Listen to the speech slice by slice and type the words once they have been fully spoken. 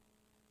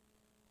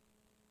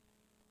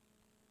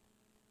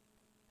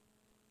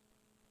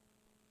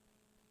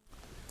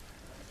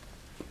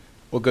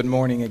Well, good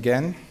morning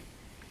again.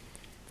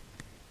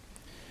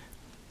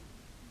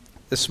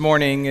 This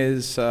morning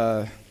is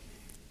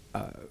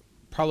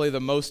probably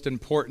the most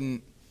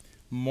important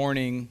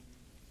morning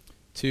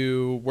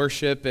to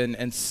worship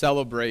and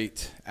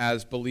celebrate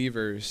as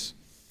believers,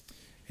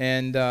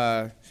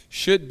 and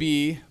should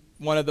be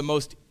one of the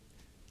most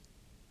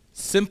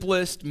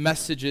simplest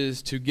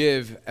messages to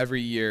give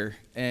every year,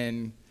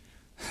 and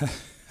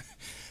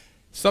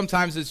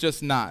sometimes it's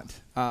just not.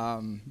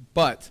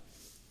 But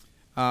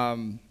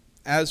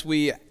as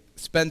we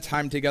spend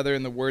time together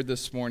in the Word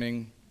this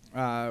morning,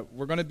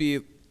 we're going to be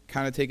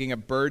kind of taking a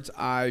bird's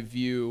eye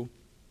view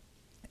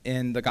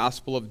in the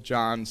Gospel of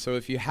John. So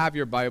if you have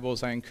your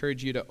Bibles, I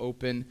encourage you to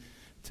open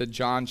to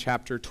John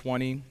chapter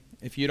 20.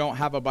 If you don't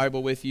have a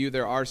Bible with you,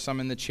 there are some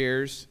in the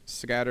chairs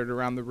scattered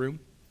around the room.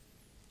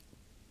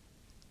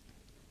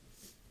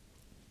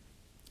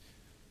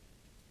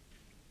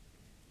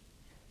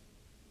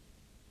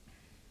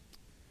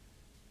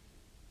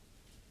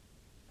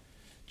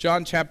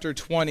 John chapter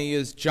 20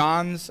 is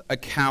John's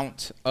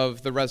account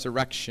of the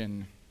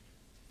resurrection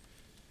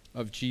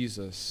of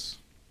Jesus.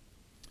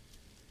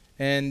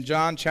 And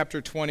John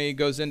chapter 20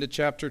 goes into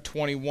chapter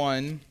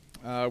 21,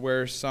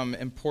 where some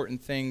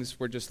important things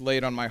were just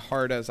laid on my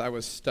heart as I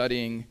was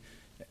studying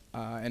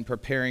and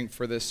preparing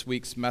for this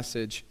week's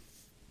message.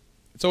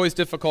 It's always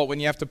difficult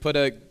when you have to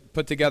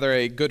put together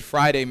a Good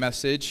Friday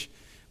message,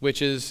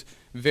 which is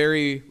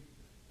very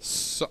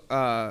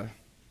somber,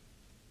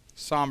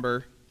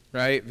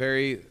 right?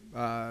 Very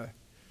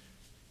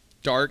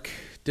dark,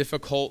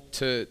 difficult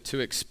to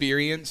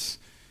experience.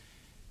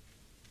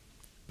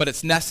 But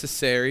it's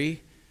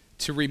necessary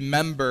to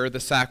remember the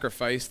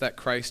sacrifice that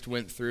Christ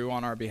went through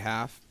on our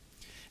behalf.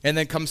 And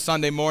then come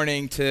Sunday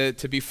morning to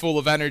be full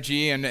of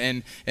energy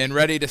and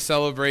ready to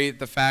celebrate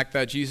the fact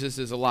that Jesus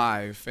is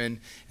alive. And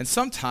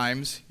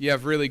sometimes you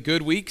have really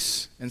good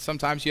weeks, and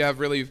sometimes you have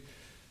really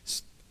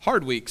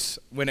hard weeks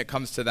when it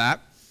comes to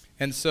that.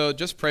 And so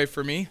just pray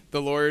for me.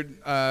 The Lord,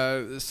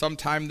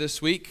 sometime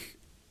this week,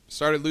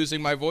 started losing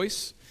my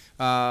voice.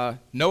 No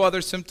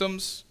other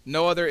symptoms,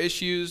 no other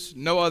issues,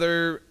 no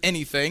other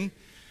anything.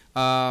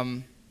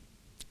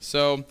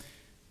 So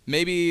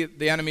maybe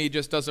the enemy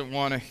just doesn't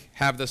want to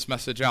have this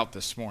message out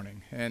this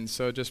morning. And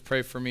so just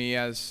pray for me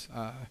as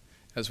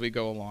we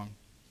go along.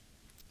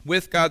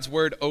 With God's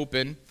word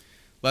open,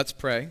 let's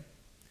pray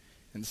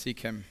and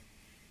seek him.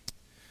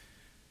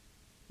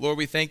 Lord,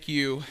 we thank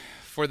you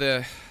for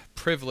the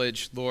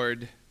privilege,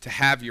 Lord, to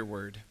have your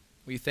word.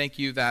 We thank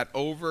you that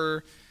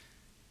over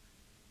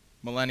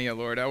millennia,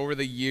 Lord, over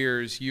the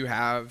years, you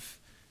have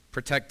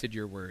protected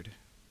your word.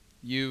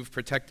 You've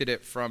protected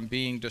it from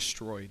being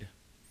destroyed.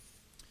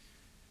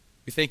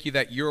 We thank you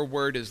that your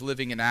word is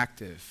living and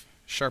active,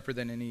 sharper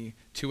than any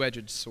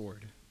two-edged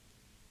sword.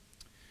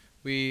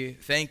 We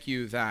thank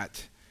you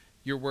that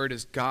your word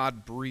is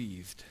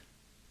God-breathed,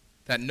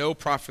 that no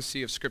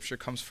prophecy of Scripture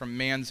comes from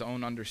man's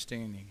own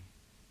understanding.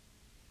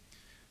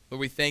 Lord,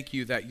 we thank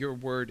you that your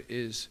word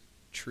is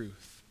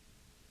truth.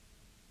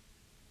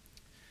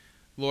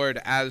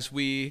 Lord, as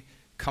we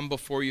come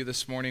before you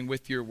this morning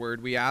with your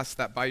word, we ask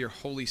that by your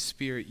Holy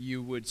Spirit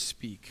you would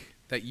speak,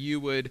 that you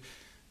would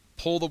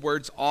pull the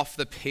words off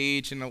the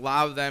page and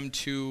allow them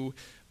to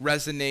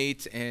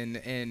resonate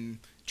and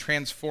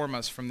transform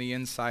us from the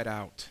inside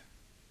out.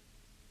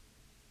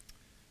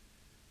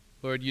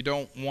 Lord, you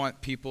don't want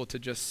people to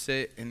just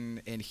sit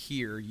and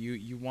hear.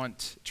 You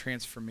want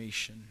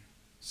transformation.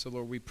 So,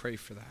 Lord, we pray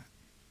for that.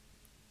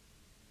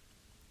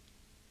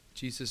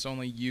 Jesus,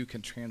 only you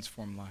can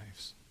transform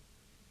lives.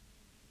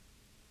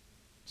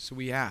 So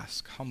we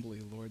ask humbly,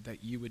 Lord,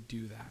 that you would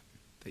do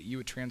that you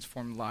would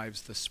transform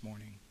lives this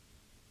morning.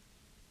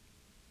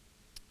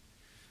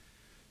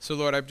 So,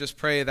 Lord, I just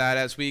pray that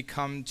as we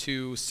come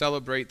to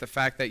celebrate the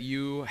fact that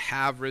you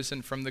have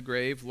risen from the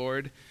grave,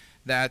 Lord,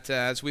 that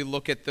as we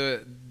look at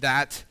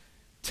that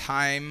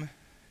time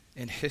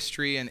in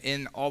history and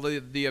in all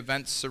of the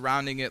events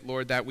surrounding it,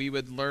 Lord, that we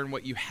would learn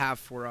what you have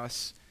for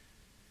us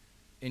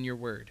in your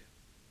word.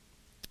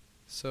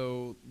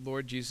 So,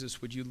 Lord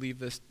Jesus, would you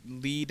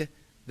lead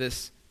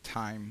this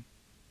time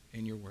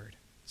in your word?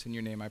 It's in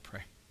your name I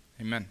pray.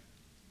 Amen.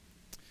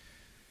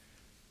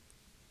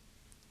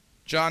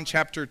 John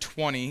chapter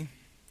 20,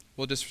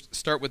 we'll just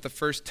start with the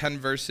first 10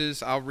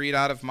 verses. I'll read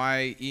out of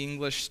my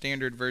English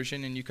Standard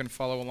Version, and you can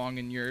follow along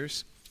in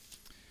yours.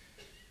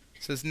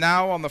 It says,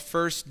 "Now on the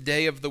first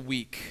day of the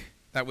week,"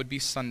 that would be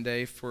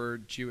Sunday for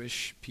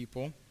Jewish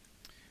people,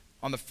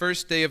 "on the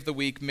first day of the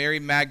week, Mary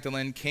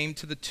Magdalene came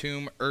to the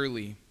tomb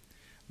early,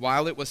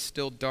 while it was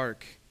still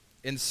dark,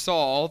 and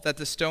saw that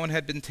the stone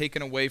had been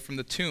taken away from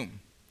the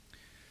tomb.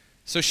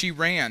 So she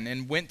ran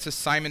and went to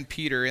Simon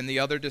Peter and the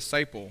other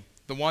disciple,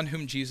 the one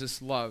whom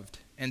Jesus loved,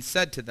 and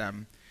said to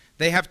them,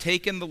 'They have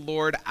taken the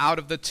Lord out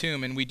of the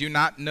tomb, and we do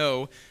not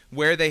know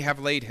where they have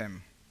laid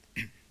him.'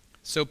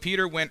 So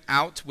Peter went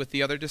out with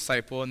the other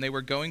disciple, and they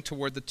were going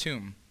toward the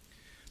tomb.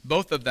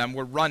 Both of them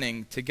were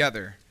running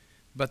together,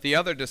 but the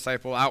other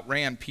disciple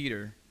outran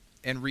Peter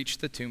and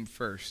reached the tomb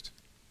first.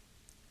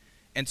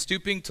 And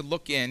stooping to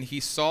look in, he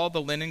saw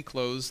the linen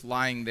clothes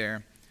lying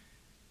there,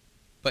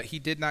 but he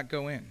did not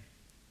go in.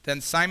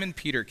 Then Simon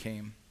Peter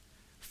came,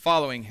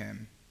 following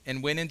him,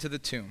 and went into the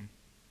tomb.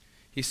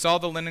 He saw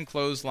the linen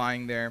clothes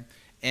lying there,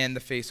 and the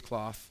face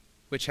cloth,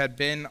 which had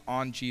been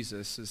on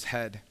Jesus'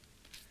 head,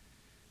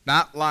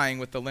 not lying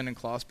with the linen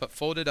cloth, but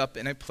folded up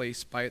in a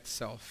place by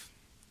itself.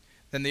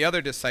 Then the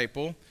other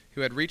disciple,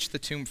 who had reached the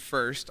tomb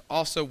first,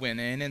 also went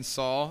in and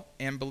saw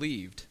and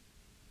believed.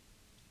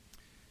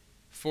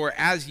 For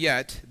as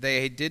yet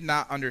they did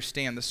not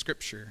understand the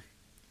scripture,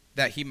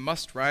 that he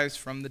must rise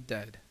from the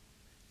dead.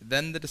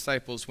 Then the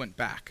disciples went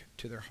back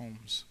to their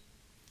homes.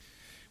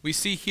 We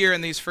see here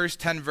in these first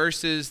 10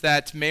 verses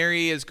that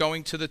Mary is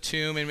going to the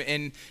tomb,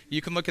 and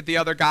you can look at the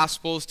other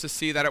Gospels to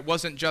see that it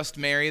wasn't just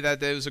Mary, that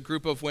there was a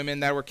group of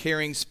women that were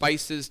carrying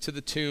spices to the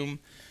tomb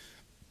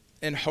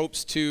in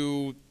hopes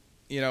to,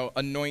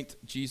 anoint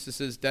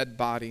Jesus' dead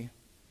body,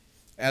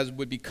 as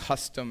would be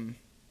custom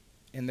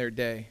in their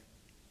day.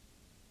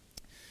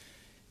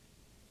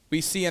 We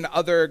see in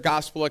other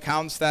gospel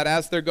accounts that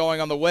as they're going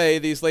on the way,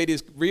 these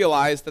ladies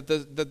realize that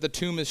the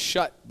tomb is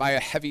shut by a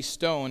heavy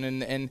stone,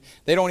 and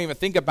they don't even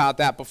think about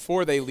that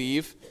before they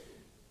leave.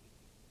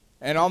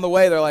 And on the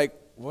way, they're like,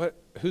 "What?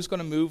 Who's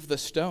going to move the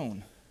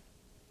stone?"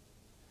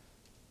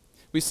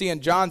 We see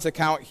in John's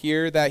account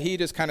here that he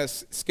just kind of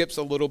skips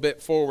a little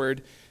bit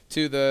forward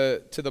to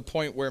the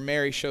point where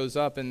Mary shows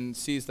up and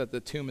sees that the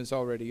tomb is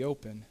already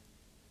open.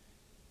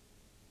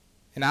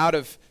 And out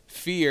of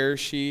fear,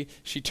 she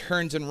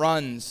turns and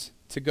runs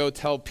to go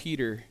tell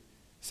Peter,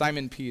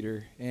 Simon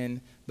Peter,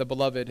 and the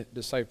beloved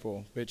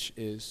disciple, which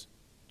is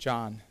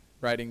John,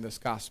 writing this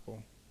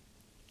gospel.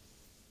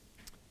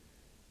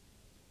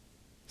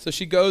 So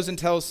she goes and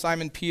tells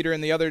Simon Peter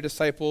and the other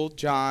disciple,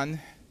 John,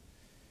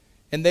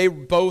 and they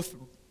both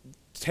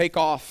take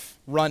off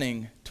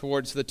running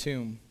towards the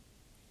tomb.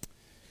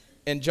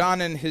 And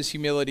John, in his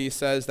humility,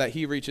 says that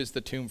he reaches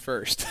the tomb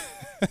first.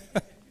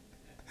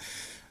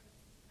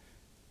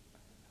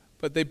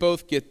 But they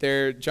both get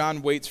there.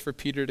 John waits for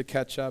Peter to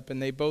catch up, and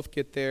they both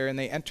get there, and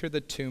they enter the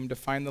tomb to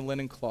find the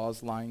linen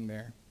cloths lying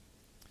there.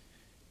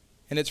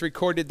 And it's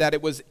recorded that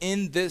it was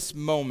in this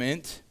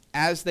moment,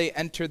 as they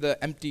enter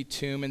the empty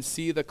tomb and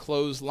see the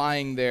clothes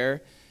lying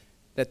there,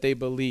 that they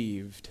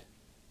believed.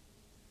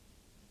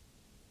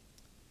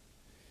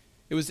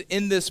 It was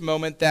in this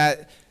moment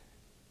that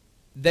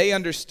they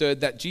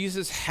understood that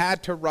Jesus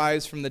had to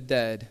rise from the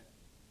dead,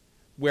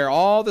 where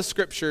all the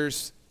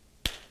scriptures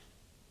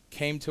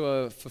came to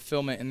a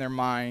fulfillment in their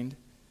mind,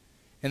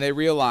 and they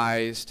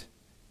realized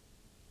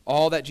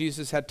all that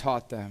Jesus had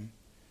taught them,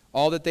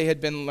 all that they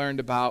had been learned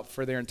about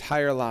for their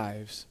entire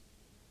lives,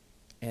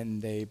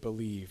 and they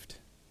believed.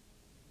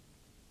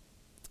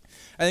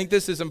 I think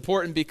this is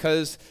important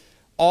because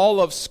all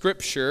of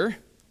Scripture,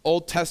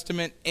 Old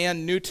Testament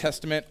and New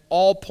Testament,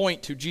 all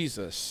point to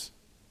Jesus.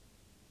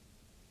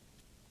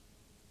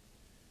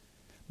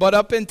 But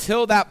up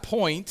until that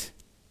point,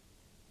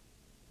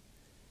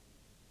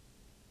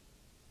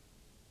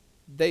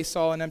 they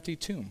saw an empty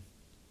tomb.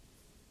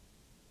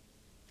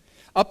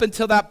 Up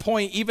until that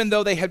point, even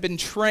though they had been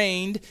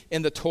trained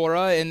in the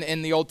Torah and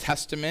in the Old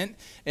Testament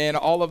and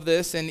all of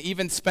this, and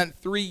even spent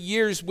 3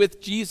 years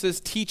with Jesus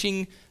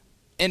teaching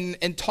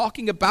and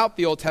talking about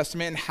the Old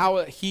Testament and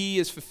how he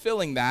is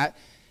fulfilling that,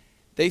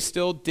 they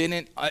still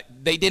didn't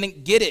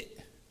get it.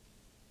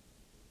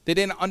 They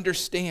didn't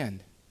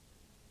understand.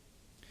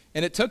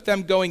 And it took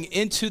them going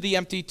into the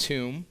empty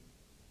tomb,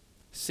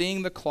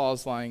 seeing the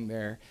cloths lying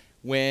there,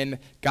 when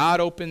God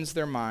opens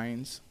their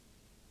minds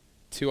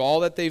to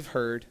all that they've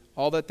heard,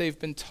 all that they've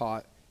been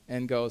taught,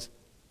 and goes,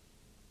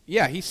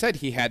 yeah, he said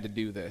he had to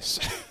do this.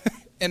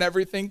 And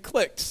everything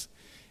clicks.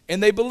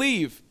 And they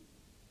believe.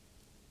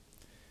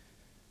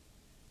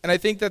 And I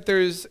think that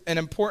there's an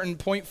important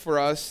point for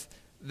us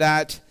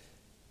that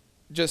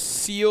just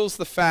seals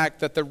the fact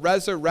that the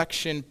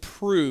resurrection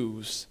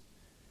proves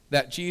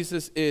that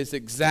Jesus is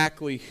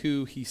exactly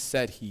who he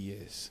said he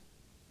is.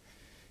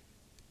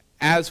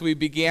 As we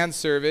began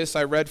service,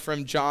 I read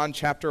from John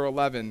chapter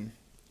 11.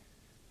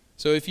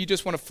 So if you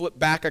just want to flip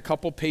back a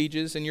couple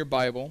pages in your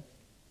Bible,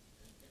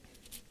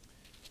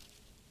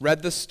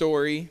 read the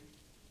story.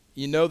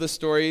 You know the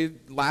story.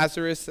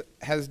 Lazarus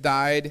has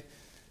died.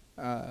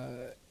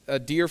 A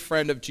dear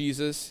friend of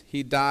Jesus,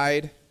 he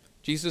died.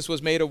 Jesus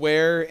was made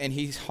aware, and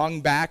he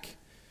hung back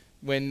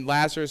when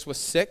Lazarus was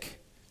sick.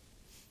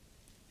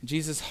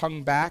 Jesus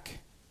hung back.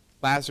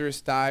 Lazarus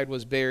died,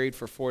 was buried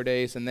for 4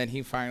 days, and then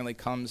he finally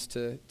comes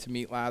to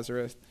meet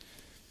Lazarus.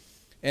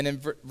 And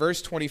in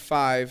verse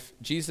 25,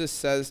 Jesus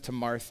says to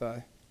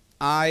Martha,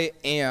 I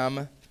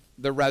am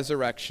the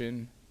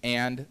resurrection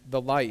and the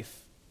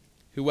life.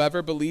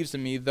 Whoever believes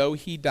in me, though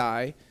he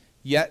die,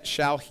 yet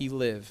shall he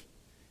live.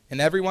 And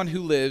everyone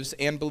who lives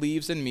and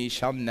believes in me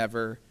shall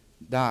never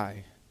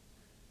die.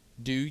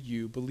 Do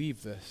you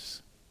believe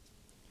this?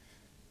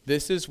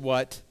 This is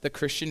what the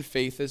Christian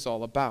faith is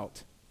all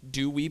about.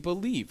 Do we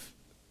believe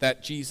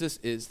that Jesus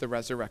is the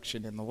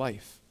resurrection and the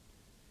life?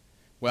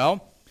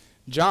 Well,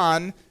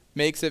 John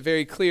makes it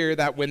very clear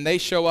that when they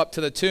show up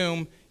to the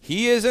tomb,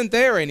 he isn't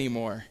there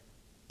anymore.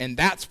 And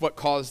that's what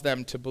caused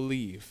them to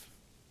believe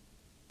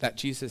that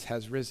Jesus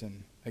has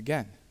risen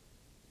again.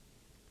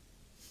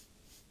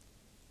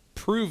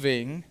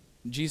 Proving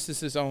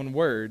Jesus' own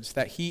words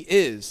that he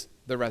is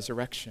the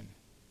resurrection,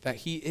 that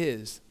he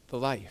is the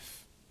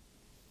life.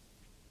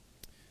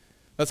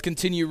 Let's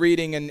continue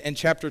reading in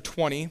chapter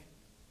 20,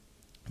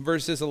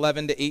 verses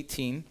 11 to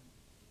 18.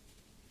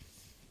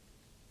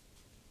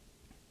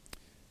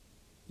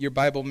 Your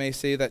Bible may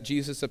say that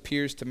Jesus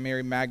appears to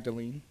Mary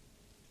Magdalene.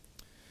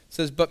 It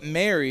says, "But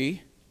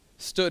Mary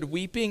stood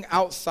weeping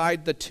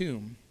outside the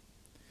tomb.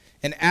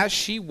 And as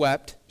she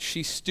wept,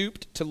 she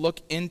stooped to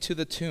look into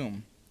the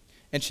tomb.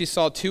 And she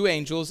saw two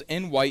angels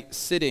in white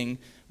sitting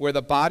where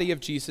the body of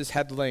Jesus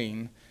had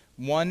lain,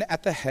 one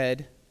at the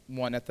head,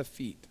 one at the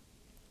feet.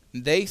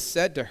 They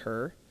said to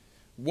her,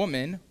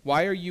 'Woman,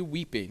 why are you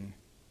weeping?'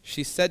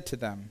 She said to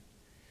them,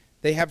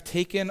 'They have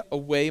taken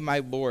away my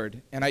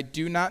Lord, and I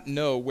do not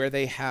know where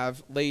they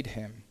have laid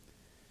him.'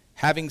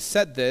 Having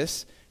said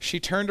this, she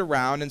turned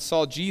around and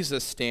saw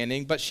Jesus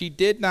standing, but she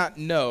did not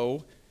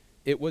know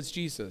it was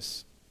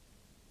Jesus.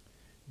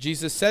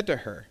 Jesus said to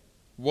her,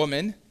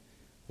 'Woman,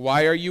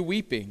 why are you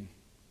weeping?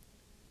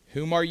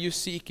 Whom are you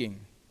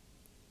seeking?'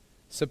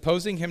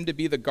 Supposing him to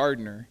be the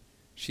gardener,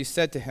 she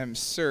said to him,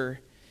 'Sir,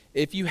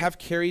 if you have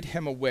carried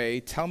him away,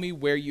 tell me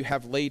where you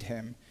have laid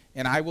him,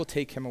 and I will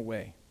take him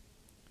away.'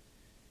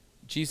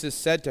 Jesus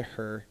said to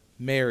her,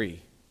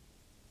 'Mary.'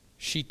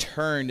 She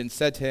turned and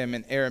said to him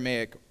in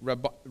Aramaic,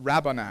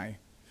 'Rabboni,'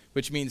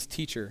 which means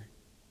teacher.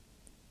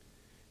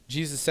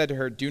 Jesus said to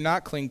her, 'Do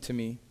not cling to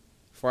me,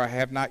 for I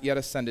have not yet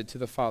ascended to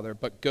the Father,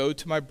 but go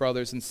to my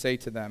brothers and say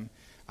to them,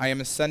 I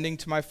am ascending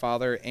to my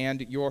Father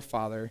and your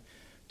Father,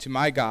 to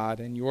my God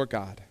and your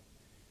God.'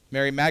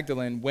 Mary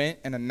Magdalene went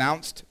and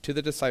announced to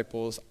the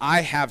disciples,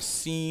 'I have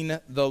seen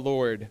the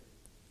Lord,'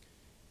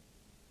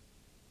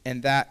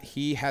 and that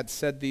he had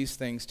said these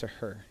things to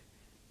her."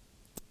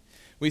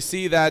 We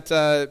see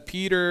that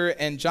Peter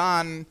and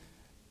John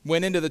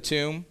went into the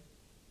tomb.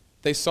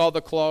 They saw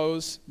the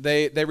clothes.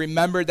 They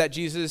remembered that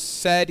Jesus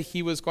said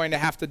he was going to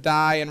have to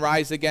die and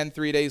rise again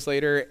 3 days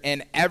later,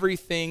 and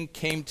everything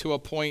came to a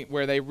point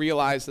where they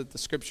realized that the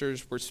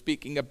scriptures were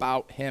speaking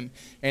about him,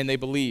 and they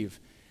believe.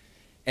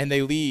 And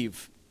they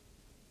leave.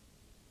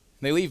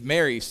 They leave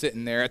Mary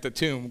sitting there at the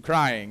tomb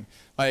crying.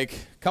 Like,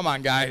 come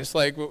on, guys.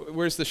 Like,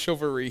 where's the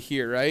chivalry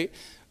here, right?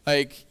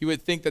 Like, you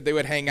would think that they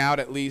would hang out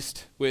at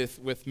least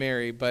with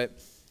Mary,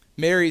 but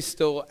Mary's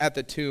still at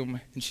the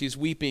tomb, and she's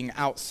weeping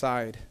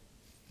outside.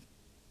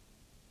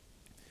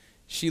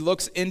 She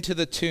looks into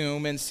the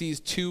tomb and sees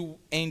two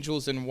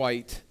angels in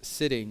white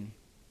sitting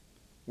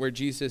where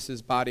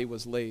Jesus' body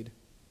was laid.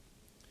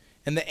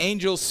 And the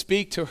angels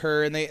speak to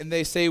her, and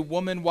they say,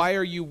 "Woman, why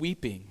are you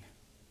weeping?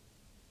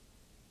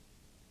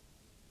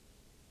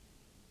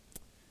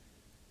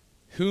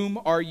 Whom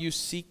are you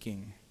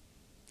seeking?"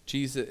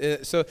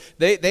 So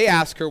they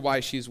ask her why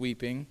she's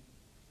weeping.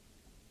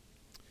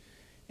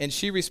 And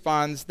she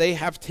responds, "They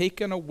have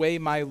taken away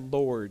my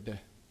Lord,"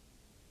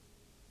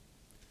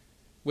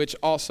 which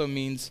also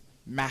means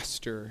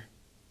master.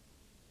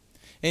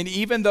 And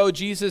even though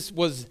Jesus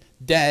was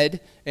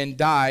dead and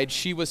died,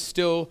 she was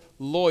still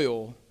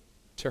loyal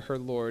to her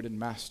Lord and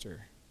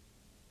master.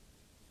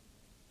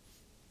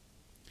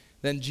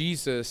 Then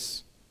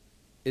Jesus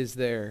is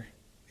there,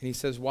 and he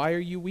says, "Why are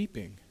you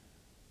weeping?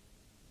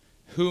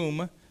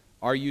 Whom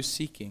are you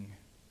seeking?"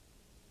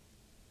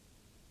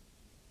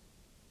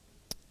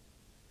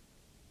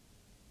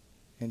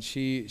 And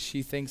she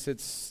thinks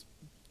it's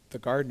the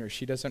gardener.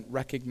 She doesn't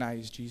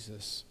recognize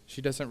Jesus. She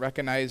doesn't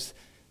recognize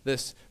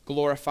this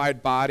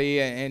glorified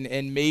body,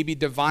 and maybe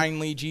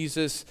divinely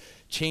Jesus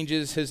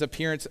changes his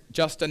appearance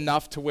just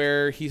enough to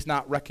where he's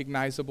not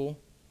recognizable.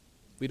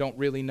 We don't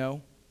really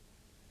know.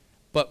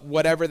 But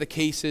whatever the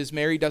case is,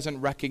 Mary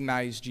doesn't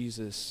recognize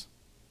Jesus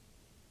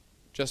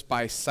just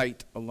by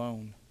sight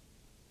alone.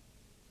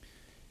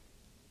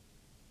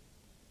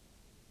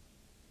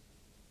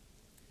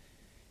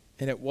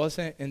 And it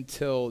wasn't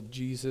until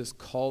Jesus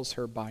calls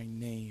her by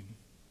name,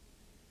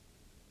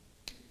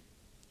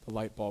 the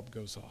light bulb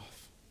goes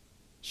off.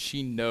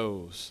 She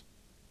knows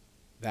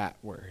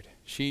that word.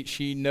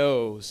 She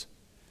knows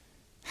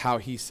how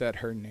he said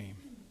her name.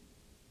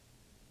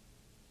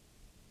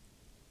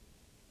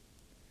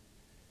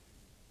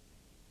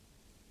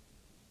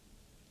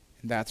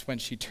 And that's when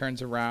she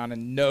turns around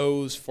and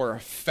knows for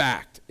a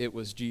fact it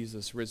was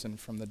Jesus risen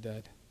from the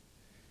dead.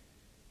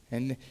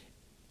 And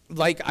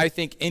like I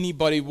think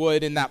anybody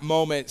would in that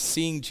moment,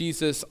 seeing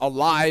Jesus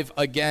alive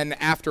again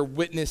after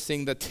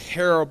witnessing the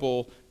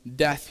terrible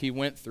death he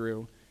went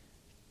through,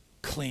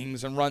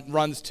 clings and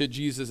runs to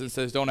Jesus and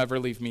says, "Don't ever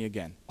leave me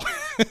again."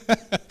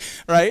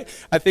 Right?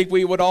 I think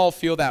we would all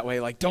feel that way.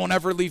 Like, don't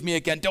ever leave me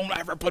again. Don't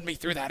ever put me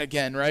through that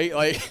again, right?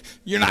 Like,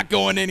 you're not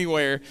going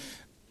anywhere.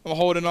 I'm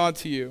holding on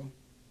to you.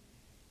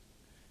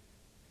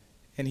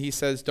 And he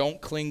says,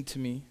 "Don't cling to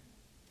me,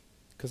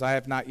 because I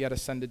have not yet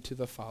ascended to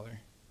the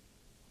Father.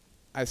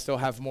 I still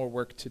have more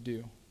work to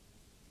do.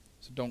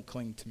 So don't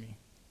cling to me."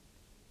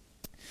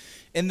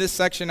 In this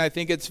section, I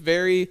think it's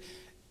very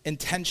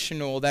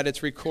intentional that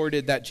it's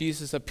recorded that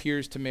Jesus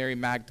appears to Mary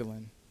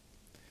Magdalene.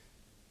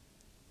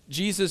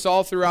 Jesus,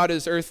 all throughout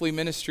his earthly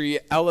ministry,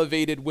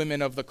 elevated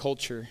women of the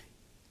culture.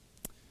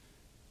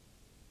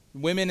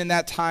 Women in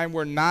that time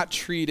were not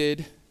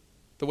treated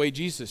the way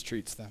Jesus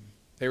treats them.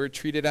 They were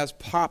treated as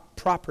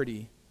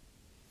property.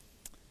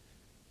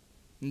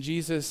 And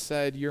Jesus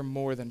said, "You're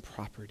more than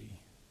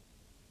property."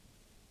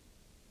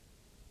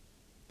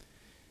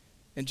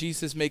 And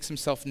Jesus makes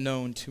himself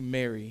known to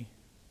Mary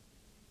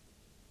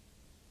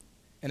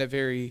in a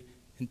very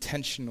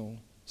intentional,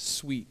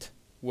 sweet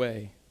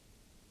way.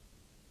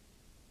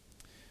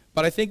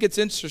 But I think it's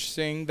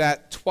interesting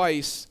that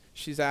twice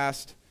she's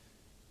asked,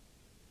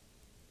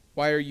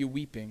 "Why are you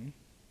weeping?"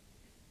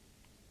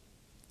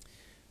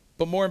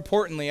 But more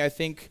importantly, I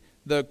think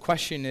the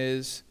question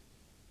is,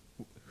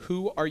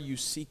 who are you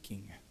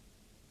seeking?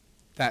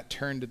 That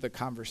turned the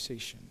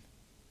conversation.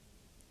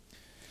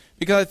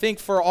 Because I think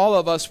for all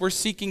of us, we're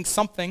seeking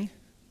something.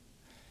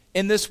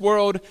 In this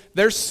world,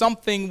 there's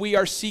something we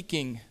are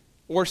seeking,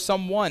 or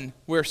someone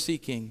we're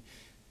seeking.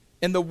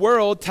 And the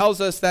world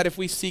tells us that if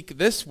we seek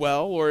this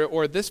well,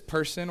 or this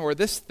person, or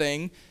this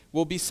thing,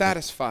 we'll be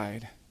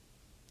satisfied.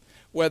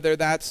 Whether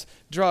that's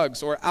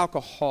drugs, or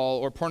alcohol,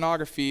 or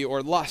pornography,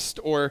 or lust,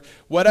 or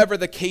whatever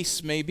the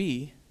case may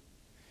be,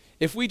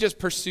 if we just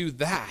pursue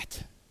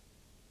that,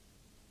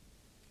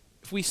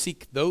 if we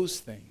seek those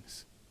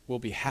things, we'll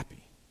be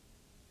happy.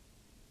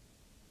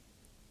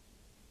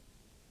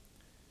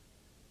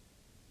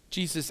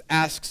 Jesus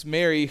asks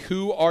Mary,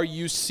 "Who are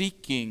you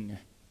seeking?"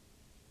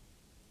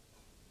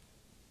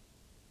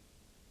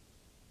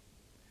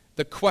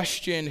 The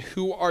question,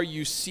 "Who are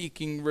you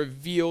seeking?"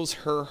 reveals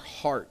her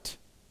heart.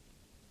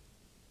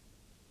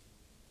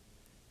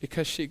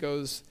 Because she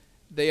goes,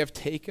 "They have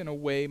taken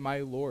away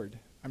my Lord.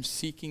 I'm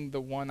seeking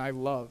the one I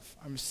love.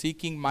 I'm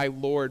seeking my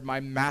Lord,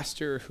 my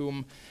master,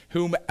 whom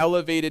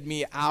elevated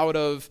me out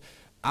of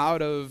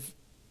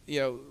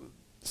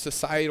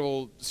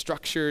societal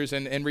structures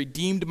and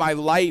redeemed my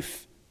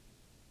life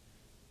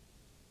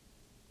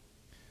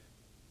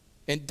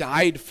and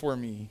died for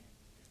me.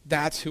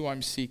 That's who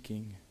I'm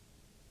seeking."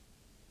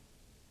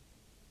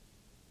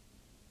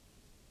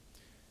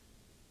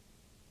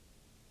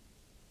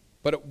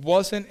 But it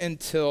wasn't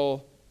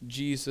until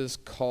Jesus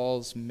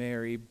calls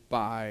Mary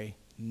by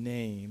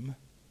name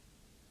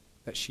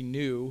that she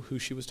knew who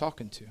she was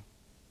talking to.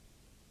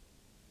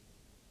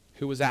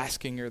 Who was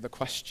asking her the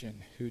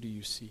question, "Who do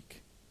you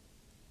seek?"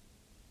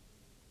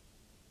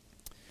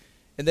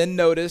 And then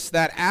notice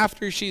that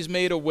after she's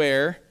made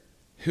aware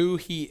who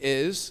he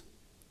is,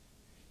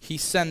 he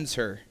sends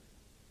her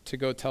to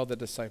go tell the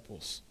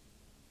disciples.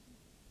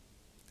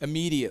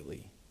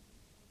 Immediately,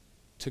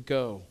 to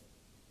go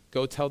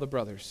tell the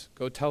brothers,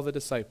 go tell the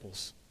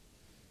disciples.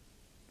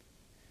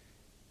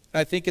 And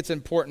I think it's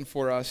important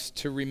for us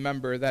to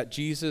remember that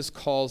Jesus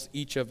calls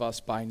each of us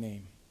by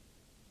name.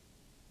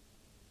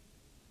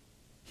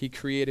 He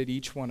created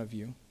each one of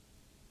you,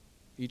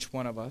 each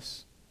one of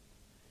us,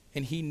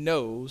 and he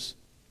knows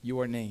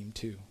your name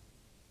too.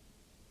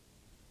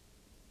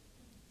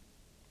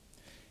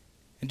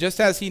 And just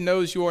as he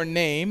knows your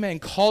name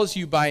and calls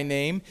you by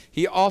name,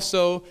 he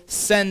also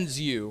sends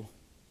you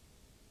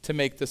to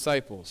make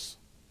disciples,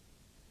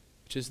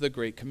 which is the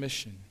Great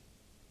Commission.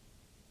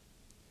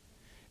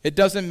 It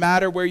doesn't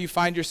matter where you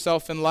find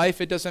yourself in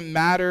life. It doesn't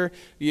matter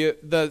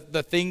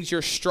the things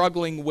you're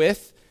struggling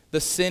with,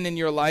 the sin in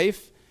your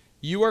life.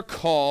 You are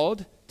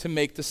called to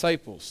make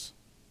disciples.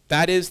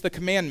 That is the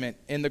commandment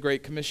in the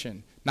Great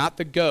Commission, not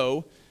the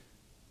go.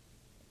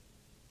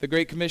 The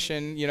Great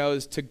Commission,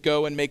 is to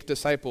go and make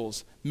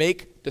disciples.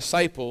 Make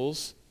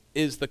disciples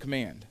is the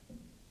command.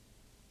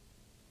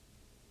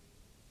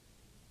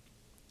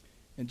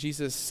 And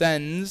Jesus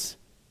sends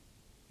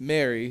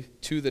Mary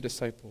to the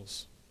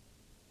disciples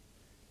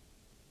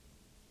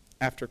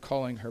after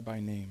calling her by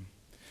name.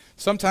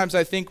 Sometimes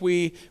I think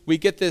we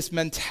get this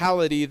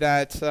mentality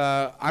that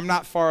I'm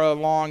not far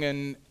along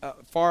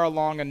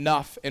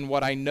enough in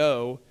what I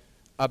know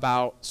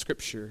about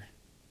Scripture.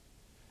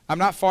 I'm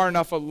not far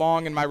enough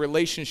along in my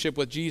relationship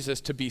with Jesus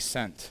to be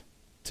sent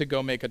to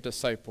go make a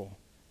disciple.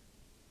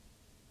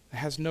 It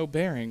has no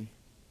bearing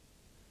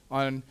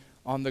on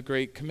the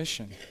Great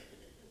Commission.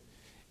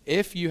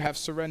 If you have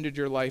surrendered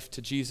your life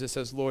to Jesus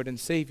as Lord and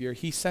Savior,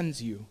 he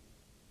sends you.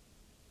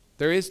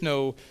 There is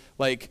no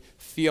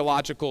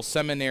theological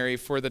seminary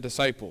for the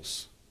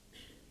disciples.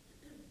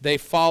 They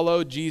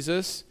followed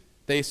Jesus,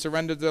 they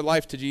surrendered their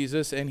life to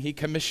Jesus, and he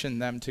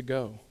commissioned them to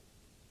go.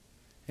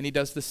 And he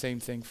does the same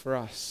thing for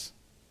us.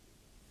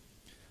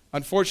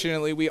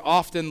 Unfortunately, we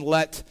often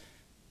let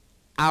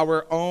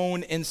our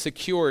own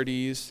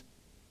insecurities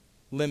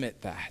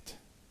limit that.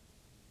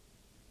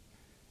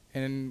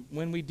 And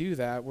when we do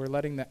that, we're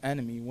letting the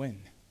enemy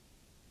win.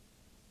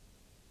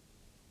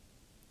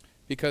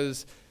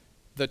 Because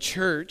the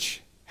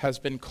church has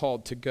been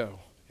called to go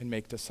and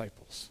make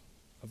disciples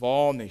of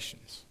all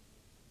nations.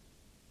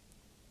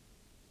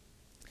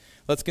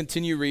 Let's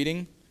continue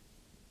reading.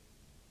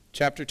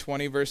 Chapter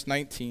 20, verse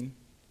 19.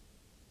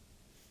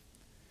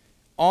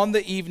 On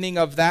the evening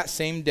of that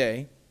same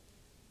day,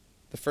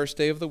 the first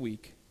day of the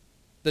week,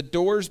 the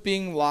doors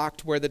being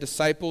locked where the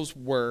disciples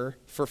were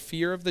for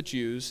fear of the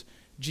Jews,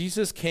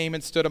 Jesus came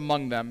and stood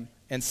among them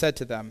and said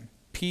to them,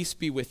 "Peace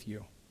be with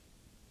you."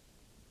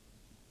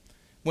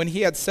 When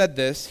he had said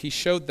this, he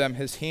showed them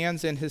his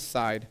hands and his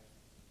side.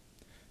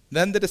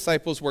 Then the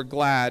disciples were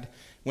glad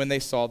when they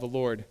saw the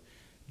Lord.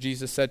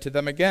 Jesus said to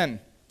them again,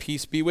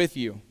 "Peace be with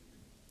you.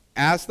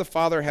 As the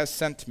Father has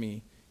sent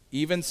me,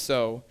 even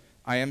so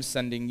I am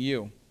sending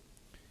you."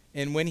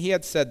 And when he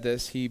had said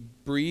this, he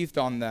breathed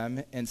on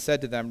them and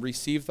said to them,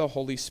 "Receive the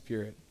Holy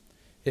Spirit.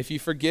 If you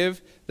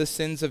forgive the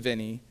sins of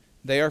any,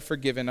 they are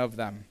forgiven of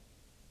them.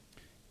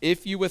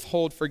 If you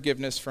withhold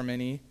forgiveness from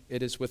any,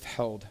 it is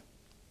withheld."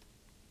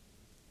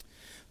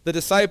 The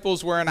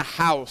disciples were in a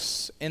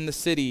house in the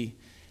city.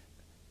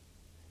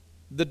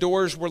 The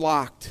doors were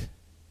locked.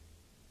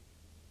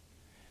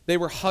 They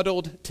were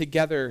huddled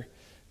together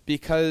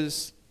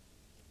because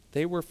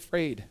they were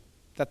afraid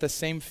that the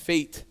same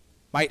fate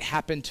might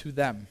happen to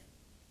them.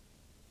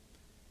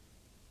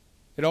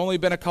 It had only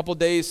been a couple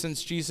days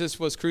since Jesus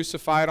was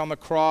crucified on the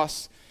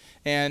cross,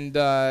 and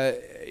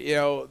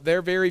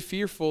they're very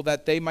fearful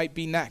that they might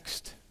be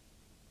next.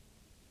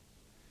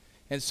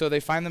 And so they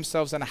find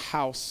themselves in a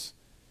house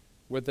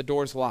with the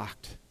doors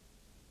locked.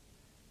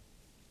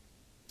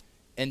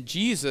 And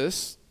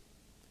Jesus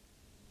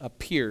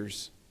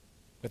appears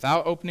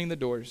without opening the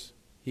doors.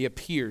 He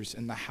appears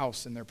in the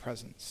house in their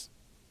presence.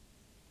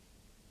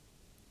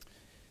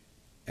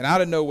 And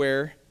out of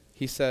nowhere,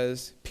 he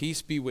says,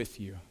 "Peace be with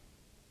you."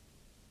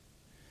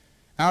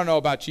 I don't know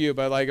about you,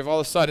 but if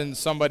all of a sudden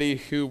somebody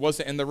who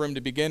wasn't in the room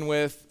to begin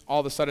with all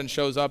of a sudden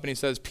shows up and he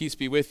says, "Peace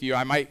be with you,"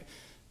 I might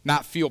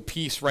not feel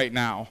peace right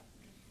now.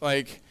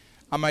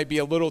 I might be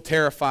a little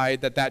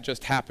terrified that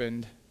just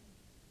happened.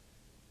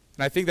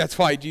 And I think that's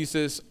why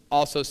Jesus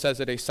also says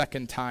it a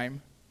second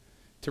time,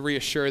 to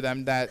reassure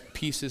them that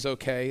peace is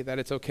okay, that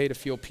it's okay to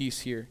feel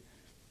peace here.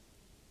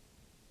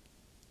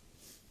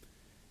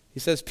 He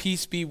says,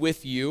 "Peace be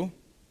with you,"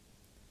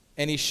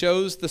 and he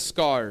shows the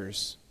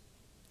scars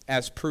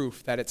as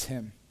proof that it's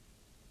him.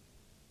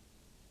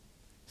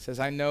 He says,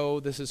 "I know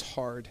this is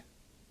hard.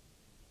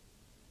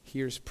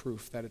 Here's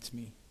proof that it's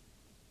me."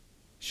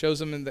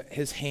 Shows him in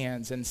his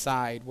hands and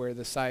side where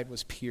the side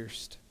was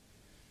pierced.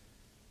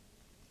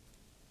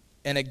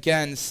 And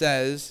again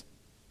says,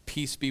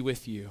 "Peace be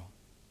with you."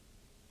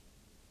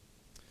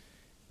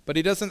 But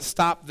he doesn't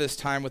stop this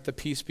time with the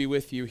 "peace be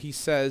with you." He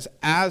says,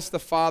 "As the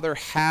Father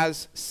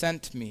has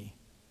sent me,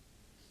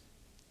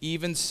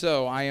 even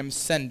so I am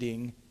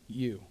sending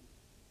you."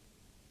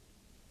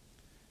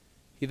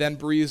 He then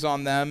breathes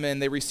on them,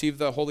 and they receive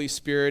the Holy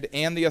Spirit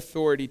and the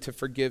authority to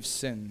forgive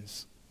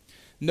sins.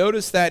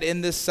 Notice that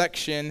in this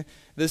section,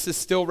 this is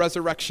still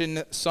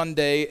Resurrection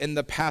Sunday in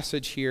the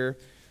passage here.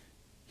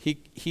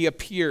 He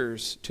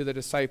appears to the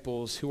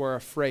disciples who are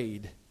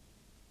afraid.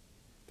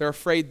 They're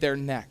afraid they're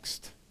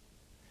next.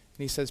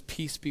 And he says,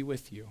 "Peace be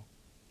with you.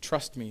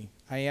 Trust me,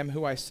 I am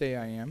who I say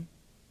I am.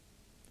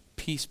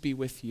 Peace be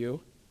with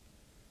you.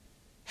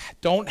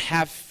 Don't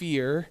have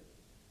fear."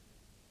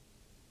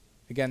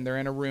 Again, they're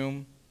in a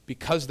room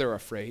because they're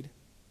afraid.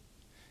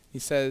 He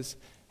says,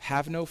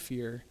 "Have no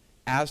fear.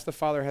 As the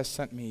Father has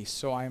sent me,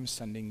 so I am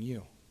sending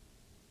you."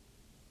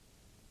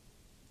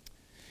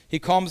 He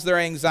calms their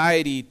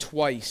anxiety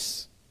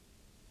twice.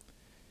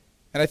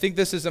 And I think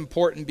this is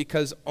important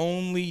because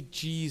only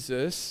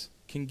Jesus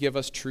can give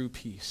us true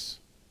peace.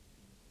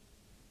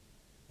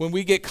 When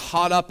we get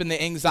caught up in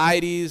the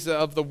anxieties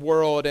of the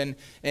world and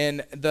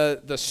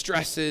the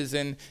stresses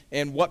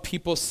and what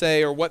people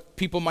say or what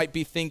people might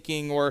be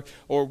thinking or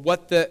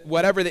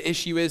whatever the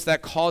issue is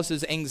that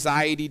causes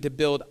anxiety to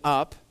build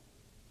up,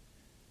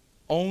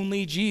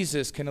 only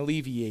Jesus can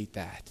alleviate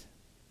that,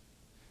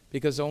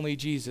 because only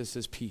Jesus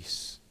is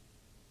peace.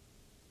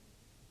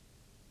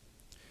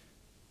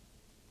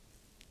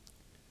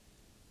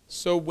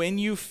 So when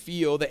you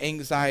feel the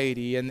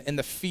anxiety and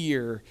the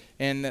fear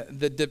and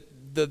the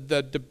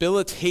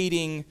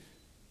debilitating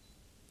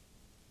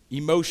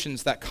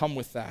emotions that come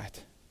with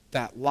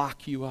that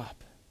lock you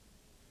up,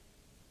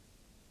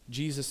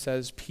 Jesus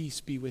says, "Peace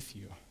be with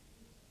you.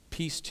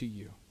 Peace to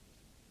you."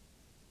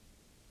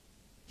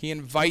 He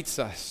invites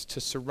us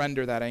to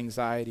surrender that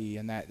anxiety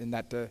and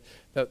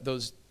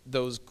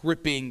those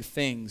gripping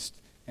things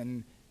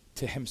and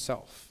to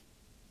himself,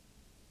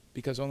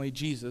 because only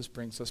Jesus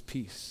brings us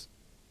peace.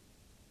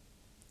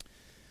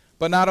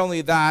 But not only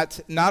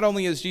that, not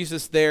only is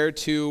Jesus there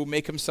to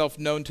make himself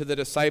known to the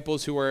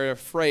disciples who are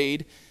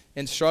afraid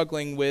and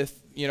struggling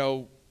with,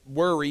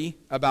 worry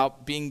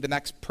about being the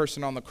next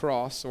person on the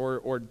cross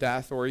or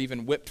death or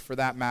even whipped for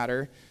that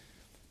matter.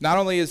 Not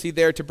only is he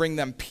there to bring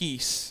them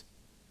peace,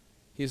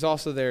 he's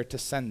also there to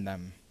send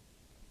them,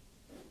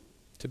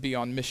 to be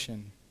on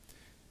mission.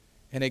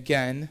 And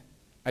again,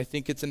 I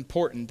think it's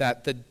important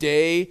that the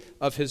day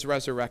of his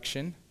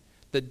resurrection,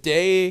 the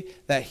day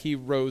that he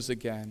rose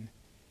again,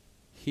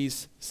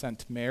 he's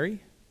sent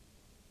Mary,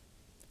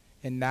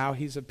 and now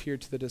he's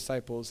appeared to the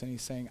disciples, and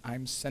he's saying,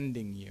 "I'm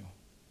sending you."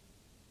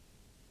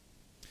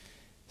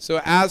 So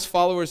as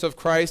followers of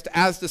Christ,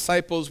 as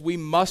disciples, we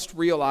must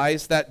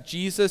realize that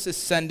Jesus is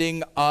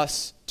sending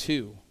us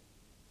too.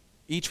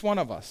 Each one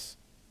of us.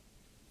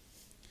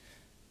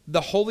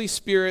 The Holy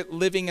Spirit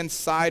living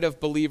inside of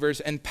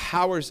believers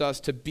empowers us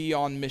to be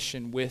on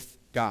mission with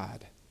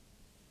God.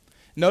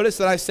 Notice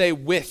that I say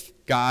with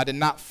God and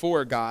not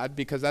for God,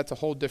 because that's a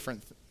whole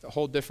different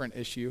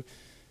issue.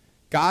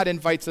 God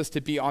invites us to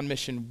be on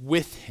mission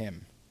with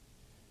him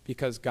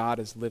because God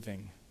is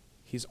living.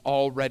 He's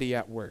already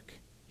at work.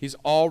 He's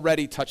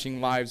already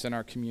touching lives in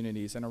our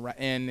communities and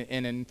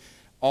in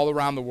all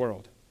around the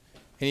world.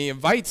 And he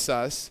invites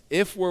us,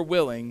 if we're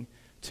willing,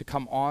 to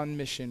come on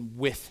mission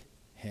with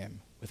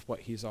him, with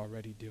what he's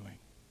already doing.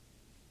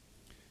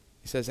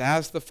 He says,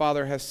 as the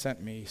Father has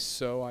sent me,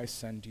 so I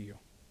send you.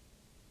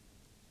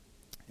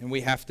 And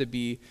we have to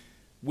be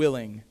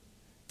willing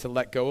to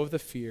let go of the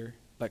fear,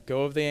 let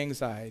go of the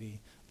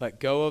anxiety, let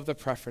go of the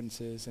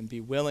preferences, and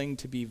be willing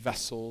to be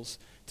vessels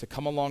to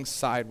come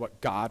alongside what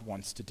God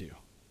wants to do.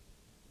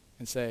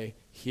 And say,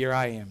 here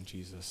I am,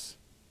 Jesus.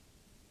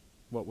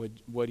 What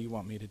do you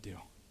want me to do?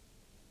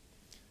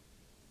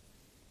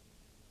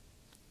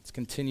 Let's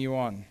continue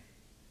on.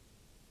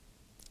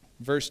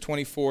 Verse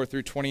 24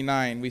 through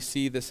 29, we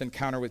see this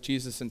encounter with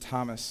Jesus and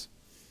Thomas.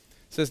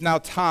 It says, now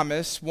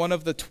Thomas, one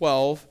of the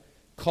 12,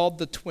 called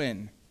the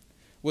twin,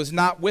 was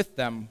not with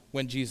them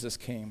when Jesus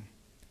came.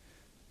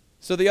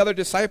 So the other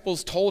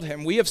disciples told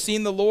him, we have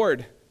seen the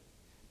Lord.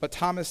 But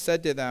Thomas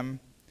said to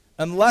them,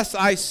 unless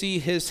I see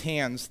his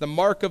hands, the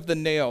mark of the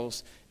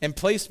nails, and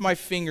place my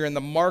finger in the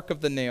mark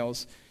of the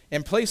nails,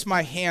 and place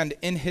my hand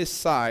in his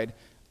side,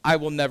 I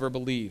will never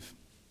believe.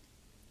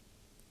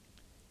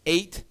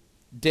 8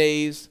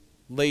 days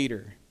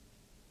later,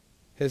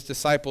 his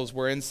disciples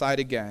were inside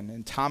again,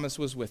 and Thomas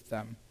was with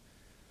them.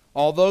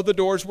 Although the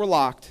doors were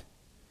locked,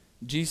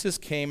 Jesus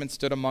came and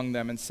stood among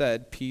them and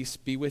said, peace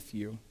be with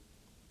you.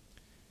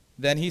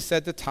 Then he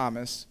said to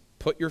Thomas,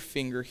 put your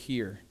finger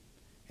here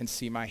and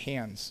see my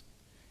hands,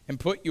 and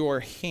put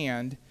your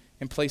hand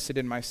and place it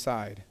in my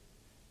side.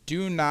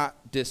 Do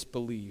not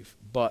disbelieve,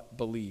 but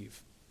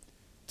believe.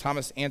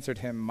 Thomas answered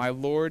him, my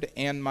Lord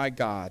and my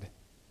God.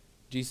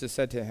 Jesus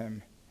said to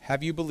him,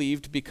 have you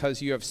believed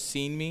because you have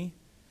seen me?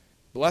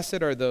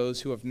 Blessed are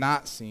those who have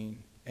not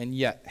seen and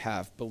yet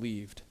have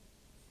believed.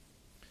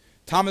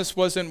 Thomas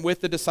wasn't with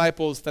the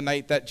disciples the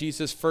night that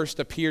Jesus first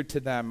appeared to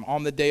them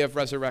on the day of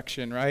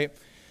resurrection, right?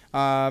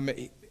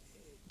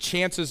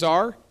 Chances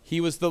are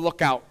he was the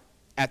lookout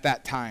at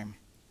that time.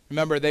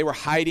 Remember, they were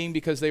hiding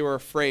because they were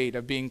afraid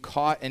of being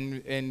caught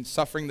and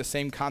suffering the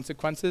same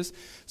consequences.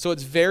 So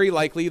it's very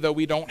likely, though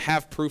we don't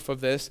have proof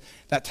of this,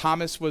 that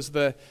Thomas was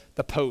the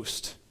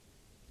post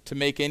to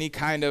make any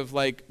kind of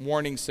like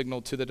warning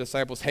signal to the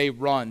disciples, hey,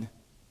 run,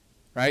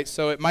 right?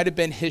 So it might have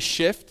been his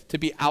shift to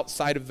be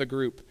outside of the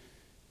group.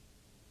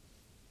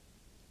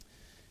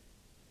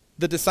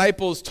 The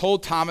disciples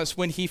told Thomas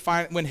when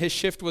his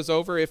shift was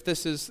over, if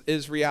this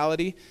is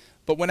reality.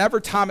 But whenever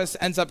Thomas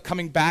ends up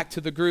coming back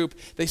to the group,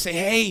 they say,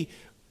 hey,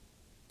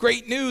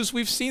 great news,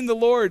 we've seen the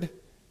Lord.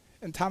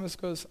 And Thomas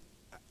goes,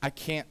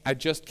 I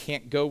just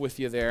can't go with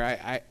you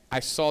there. I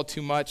saw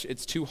too much.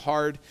 It's too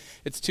hard.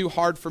 It's too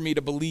hard for me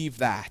to believe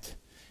that.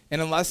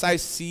 And unless I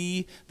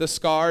see the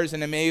scars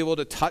and am able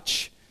to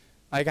touch,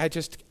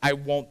 I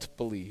won't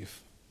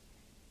believe.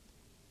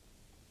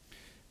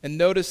 And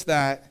notice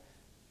that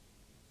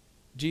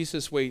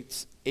Jesus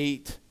waits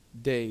 8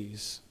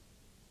 days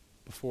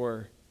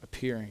before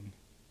appearing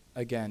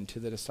again to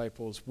the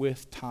disciples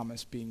with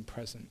Thomas being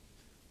present.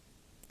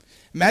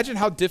 Imagine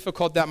how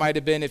difficult that might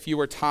have been if you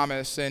were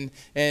Thomas and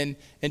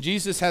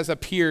Jesus has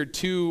appeared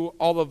to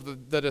all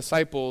of the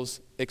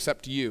disciples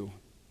except you.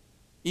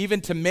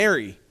 Even to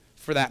Mary,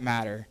 for that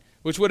matter,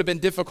 which would have been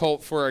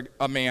difficult for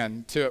a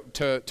man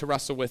to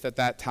wrestle with at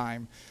that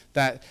time,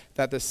 that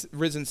the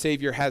risen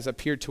Savior has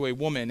appeared to a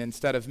woman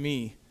instead of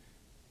me.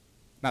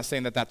 Not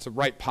saying that that's the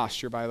right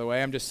posture, by the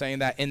way. I'm just saying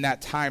that in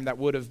that time, that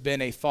would have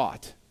been a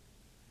thought.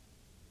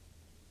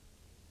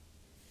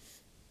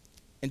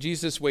 And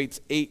Jesus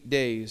waits 8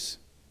 days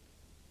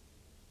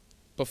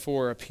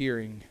before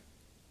appearing.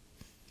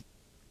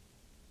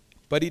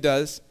 But he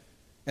does.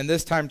 And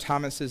this time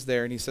Thomas is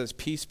there and he says,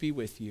 peace be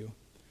with you.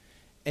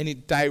 And he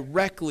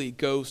directly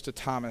goes to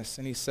Thomas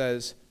and he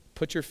says,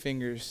 put your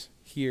fingers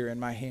here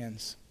in my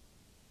hands.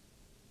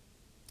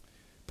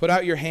 Put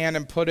out your hand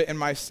and put it in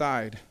my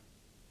side.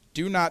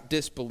 Do not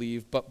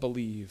disbelieve, but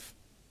believe.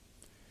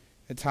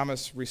 And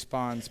Thomas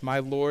responds, my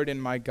Lord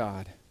and my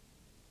God.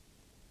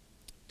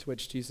 To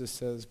which Jesus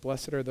says,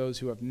 blessed are those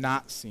who have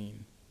not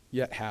seen,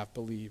 yet have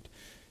believed.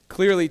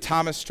 Clearly,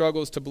 Thomas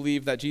struggles to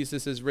believe that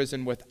Jesus is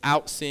risen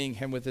without seeing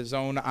him with his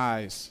own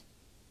eyes.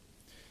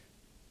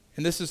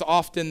 And this is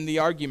often the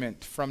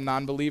argument from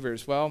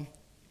non-believers. Well,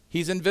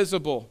 he's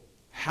invisible.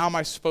 How am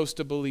I supposed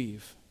to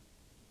believe?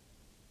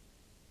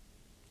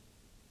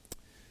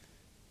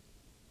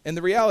 And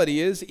the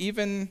reality is,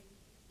 even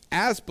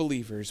as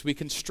believers, we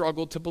can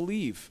struggle to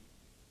believe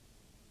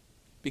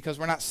because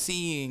we're not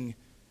seeing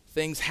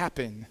things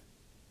happen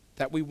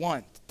that we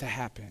want to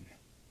happen.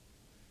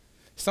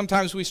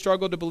 Sometimes we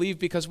struggle to believe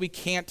because we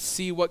can't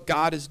see what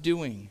God is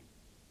doing.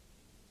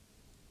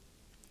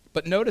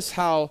 But notice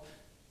how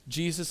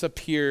Jesus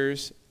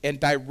appears and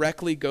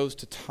directly goes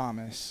to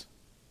Thomas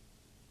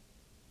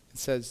and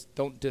says,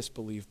 don't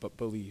disbelieve, but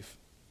believe.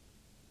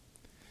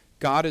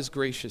 God is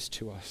gracious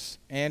to us,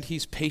 and He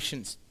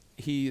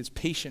is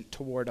patient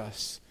toward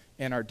us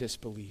in our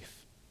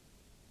disbelief.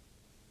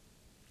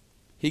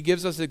 He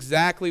gives us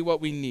exactly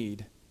what we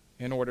need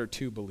in order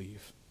to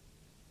believe.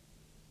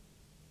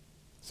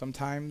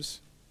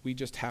 Sometimes we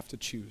just have to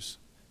choose.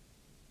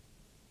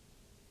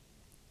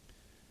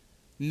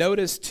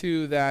 Notice,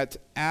 too, that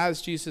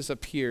as Jesus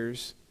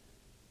appears,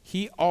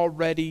 He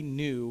already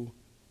knew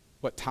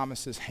what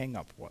Thomas's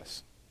hang-up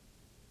was.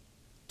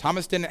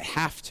 Thomas didn't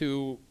have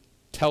to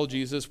tell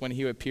Jesus when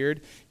He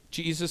appeared.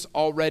 Jesus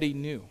already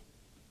knew.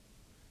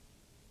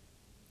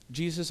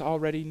 Jesus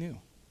already knew.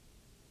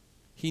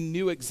 He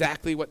knew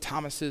exactly what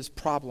Thomas's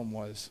problem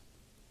was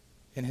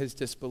in his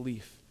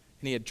disbelief,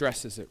 and He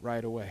addresses it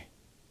right away.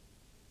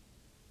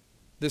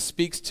 This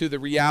speaks to the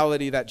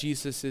reality that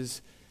Jesus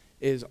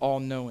is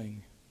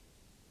all-knowing,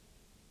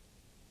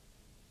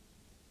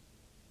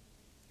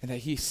 and that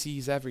He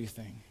sees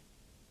everything.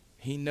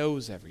 He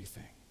knows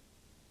everything.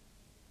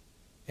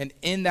 And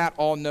in that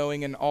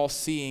all-knowing and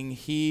all-seeing,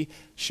 He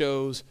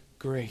shows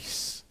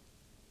grace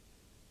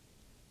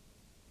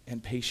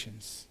and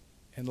patience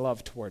and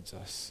love towards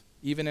us,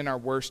 even in our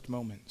worst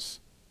moments.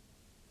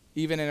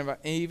 Even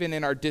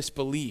in our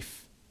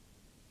disbelief,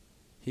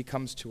 He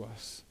comes to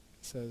us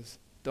and says,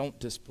 don't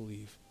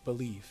disbelieve,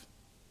 believe.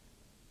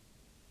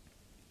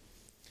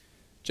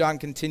 John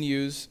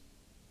continues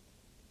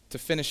to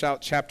finish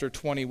out chapter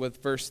 20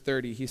 with verse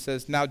 30. He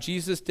says, now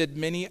Jesus did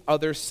many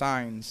other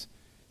signs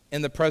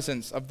in the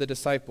presence of the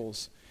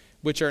disciples,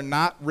 which are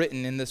not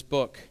written in this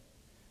book.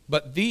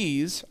 But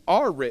these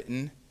are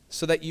written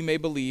so that you may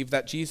believe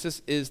that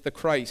Jesus is the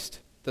Christ,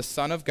 the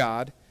Son of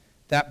God,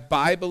 that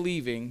by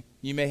believing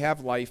you may have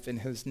life in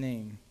His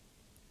name.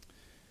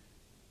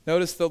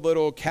 Notice the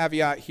little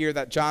caveat here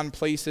that John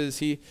places.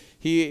 He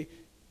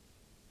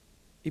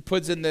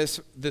puts in this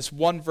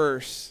one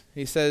verse.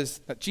 He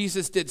says that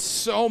Jesus did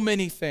so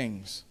many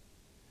things.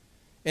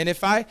 And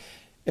if I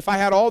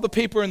had all the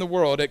paper in the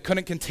world, it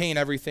couldn't contain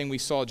everything we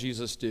saw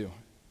Jesus do.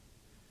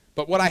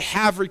 But what I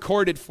have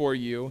recorded for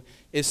you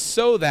is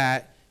so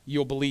that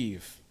you'll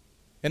believe.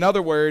 In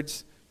other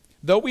words,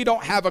 though we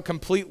don't have a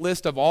complete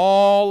list of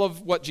all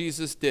of what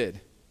Jesus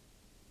did,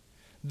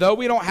 though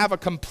we don't have a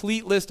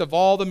complete list of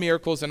all the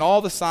miracles and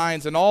all the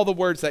signs and all the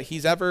words that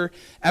He's ever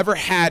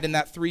had in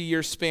that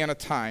 3-year span of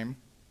time,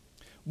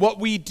 what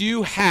we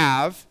do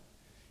have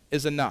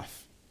is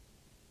enough.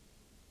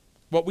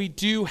 What we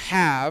do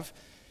have,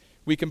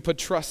 we can put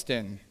trust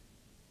in,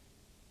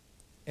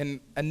 and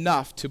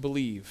enough to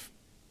believe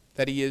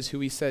that He is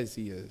who He says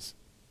He is.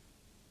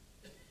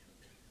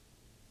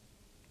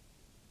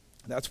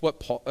 That's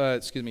what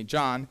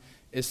John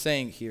is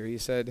saying here. He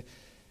said,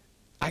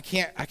 I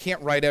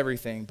can't write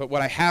everything, but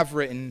what I have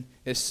written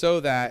is so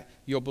that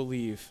you'll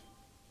believe.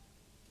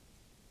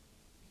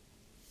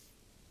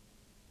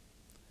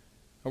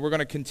 And we're going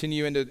to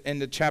continue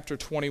into chapter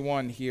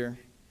 21 here.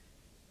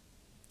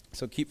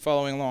 So keep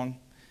following along.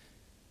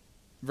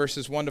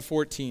 Verses 1 to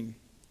 14.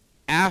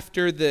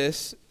 After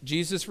this,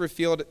 Jesus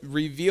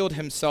revealed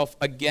Himself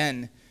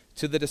again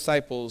to the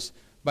disciples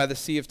by the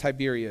Sea of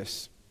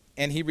Tiberias.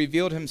 And He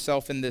revealed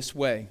Himself in this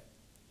way.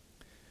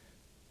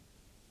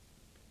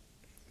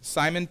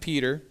 Simon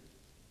Peter,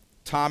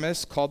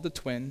 Thomas called the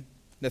twin,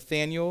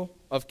 Nathanael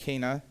of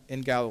Cana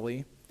in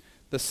Galilee,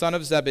 the son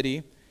of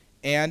Zebedee,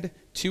 and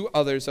 2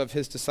 others of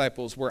His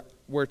disciples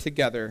were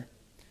together.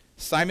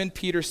 Simon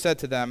Peter said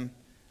to them,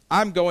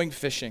 I'm going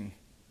fishing.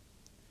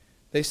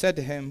 They said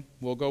to him,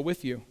 we'll go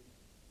with you.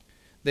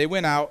 They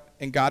went out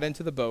and got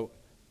into the boat,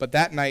 but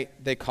that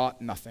night they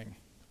caught nothing.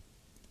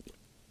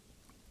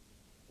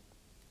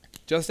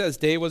 Just as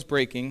day was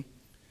breaking,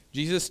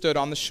 Jesus stood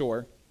on the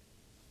shore.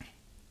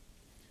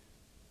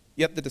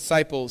 Yet the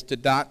disciples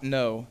did not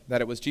know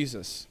that it was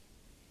Jesus.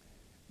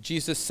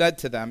 Jesus said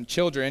to them,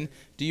 children,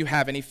 do you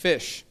have any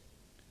fish?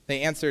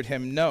 They answered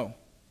Him, no.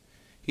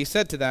 He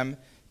said to them,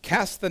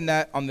 cast the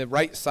net on the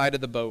right side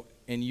of the boat,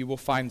 and you will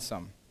find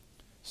some.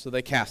 So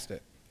they cast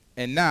it.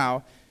 And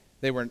now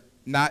they were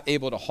not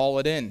able to haul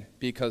it in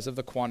because of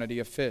the quantity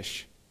of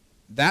fish.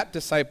 That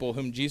disciple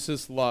whom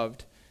Jesus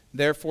loved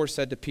therefore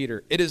said to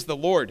Peter, it is the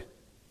Lord.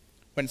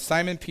 When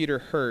Simon Peter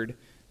heard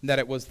that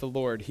it was the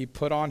Lord, he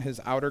put on his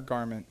outer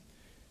garment,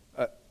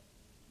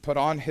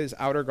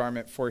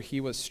 for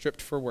he was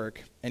stripped for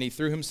work, and he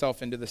threw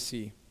himself into the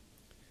sea.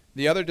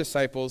 The other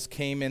disciples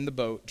came in the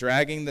boat,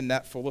 dragging the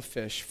net full of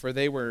fish, for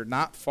they were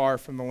not far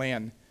from the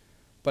land,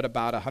 but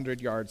about 100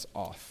 yards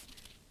off.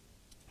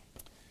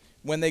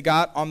 When they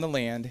got on the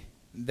land,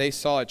 they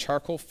saw a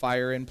charcoal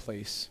fire in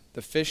place,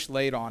 the fish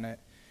laid on it,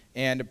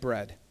 and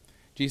bread.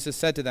 Jesus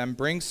said to them,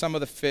 bring some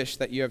of the fish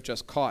that you have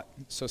just caught.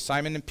 So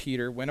Simon and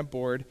Peter went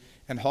aboard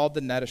and hauled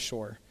the net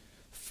ashore,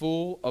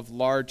 full of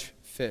large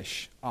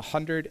fish,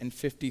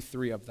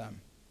 153 of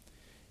them.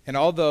 And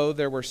although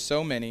there were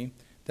so many,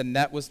 the the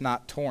net was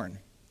not torn.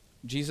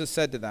 Jesus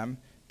said to them,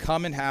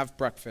 "Come and have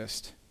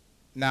breakfast."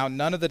 Now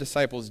none of the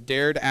disciples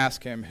dared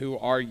ask him, "Who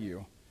are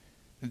you?"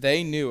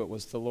 They knew it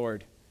was the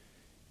Lord.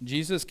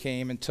 Jesus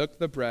came and took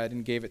the bread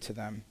and gave it to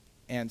them,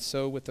 and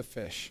so with the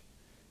fish.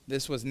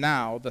 This was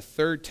now the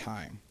third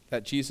time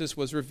that Jesus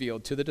was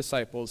revealed to the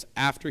disciples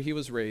after he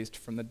was raised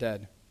from the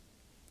dead.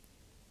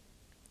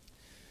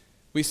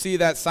 We see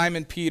that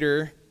Simon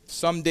Peter,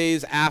 some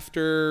days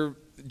after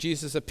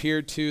Jesus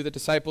appeared to the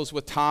disciples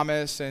with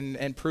Thomas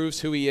and proves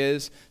who he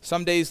is,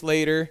 some days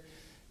later,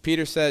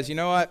 Peter says, "You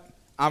know what?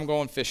 I'm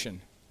going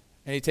fishing."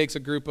 And he takes a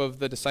group of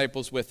the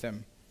disciples with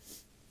him.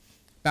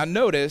 Now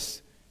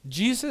notice,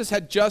 Jesus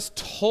had just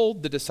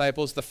told the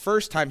disciples the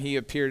first time he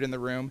appeared in the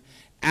room,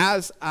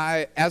 as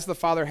the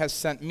Father has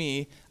sent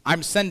me,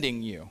 I'm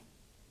sending you.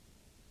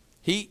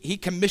 He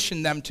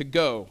commissioned them to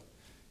go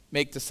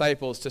make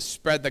disciples, to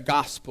spread the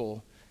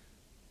gospel.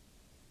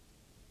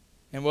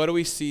 And what do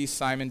we see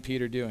Simon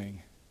Peter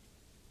doing?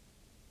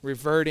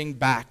 Reverting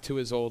back to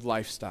his old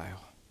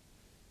lifestyle.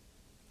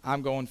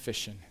 I'm going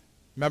fishing.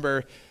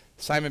 Remember,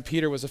 Simon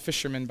Peter was a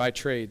fisherman by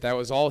trade. That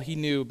was all he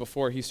knew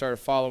before he started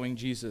following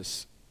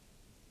Jesus.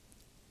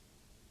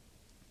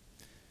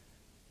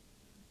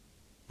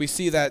 We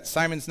see that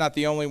Simon's not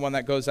the only one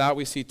that goes out.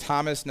 We see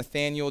Thomas,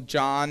 Nathanael,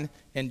 John,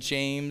 and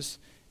James,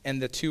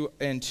 and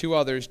two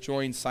others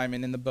join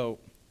Simon in the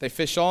boat. They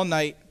fish all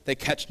night. They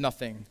catch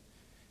nothing.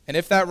 And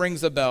if that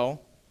rings a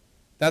bell,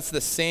 that's the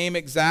same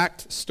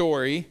exact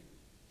story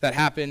that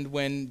happened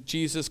when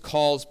Jesus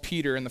calls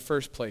Peter in the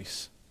first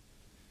place.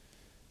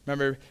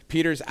 Remember,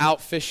 Peter's out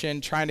fishing,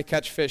 trying to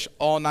catch fish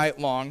all night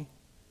long.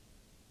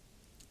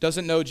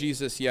 Doesn't know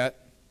Jesus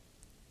yet.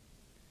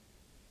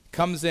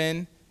 Comes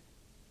in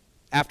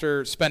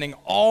after spending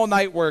all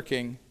night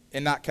working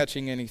and not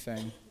catching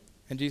anything.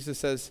 And Jesus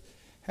says,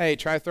 "Hey,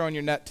 try throwing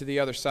your net to the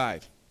other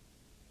side."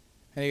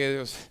 And he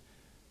goes,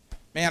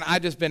 "Man,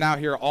 I've just been out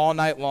here all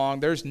night long.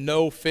 There's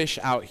no fish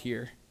out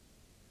here.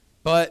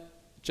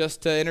 But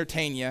just to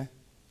entertain you,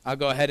 I'll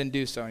go ahead and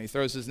do so." And he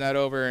throws his net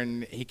over,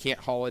 and he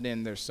can't haul it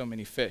in. There's so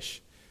many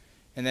fish.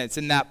 And then it's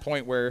in that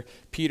point where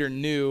Peter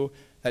knew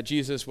that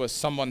Jesus was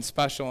someone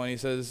special, and he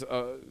says,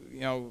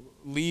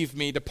 "Leave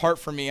me, depart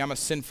from me, I'm a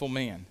sinful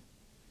man."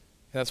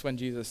 That's when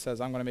Jesus says,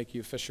 "I'm going to make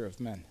you a fisher of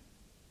men.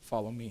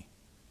 Follow me."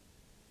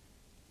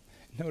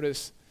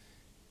 Notice,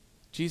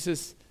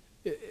 Jesus,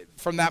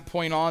 from that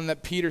point on,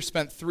 that Peter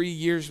spent 3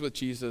 years with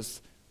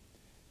Jesus.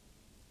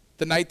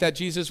 The night that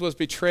Jesus was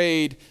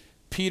betrayed,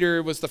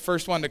 Peter was the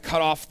first one to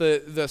cut off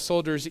the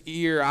soldier's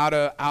ear out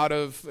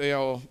of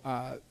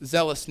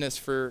zealousness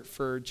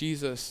for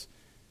Jesus.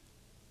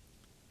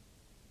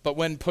 But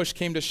when push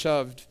came to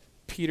shove,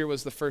 Peter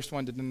was the first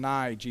one to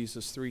deny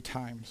Jesus 3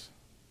 times.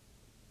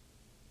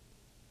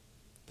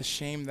 The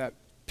shame that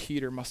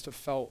Peter must have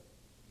felt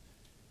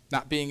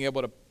not being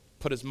able to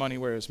put his money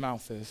where his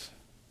mouth is.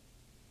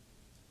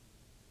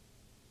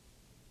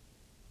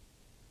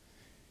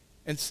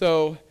 And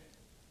so,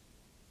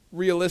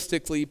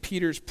 realistically,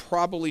 Peter's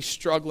probably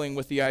struggling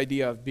with the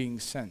idea of being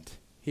sent.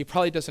 He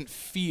probably doesn't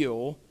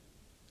feel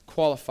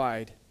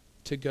qualified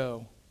to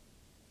go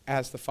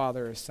as the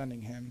Father is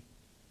sending him,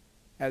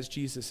 as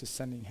Jesus is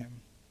sending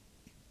him.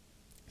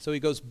 So he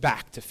goes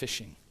back to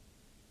fishing.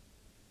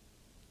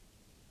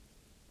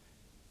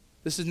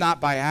 This is not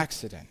by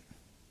accident.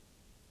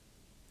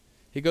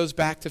 He goes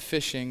back to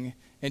fishing,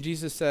 and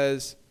Jesus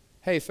says,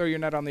 "Hey, throw your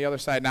net on the other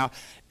side." Now,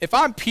 if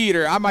I'm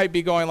Peter, I might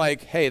be going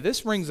like, "Hey,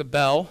 this rings a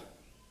bell."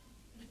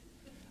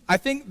 I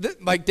think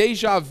like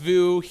deja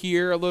vu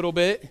here a little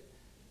bit,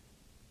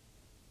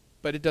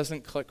 but it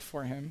doesn't click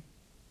for him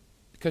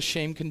because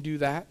shame can do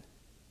that.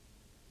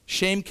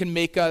 Shame can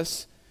make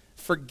us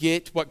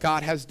forget what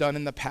God has done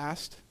in the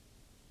past.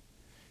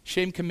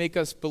 Shame can make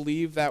us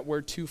believe that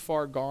we're too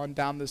far gone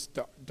down this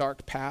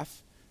dark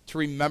path to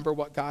remember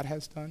what God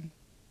has done.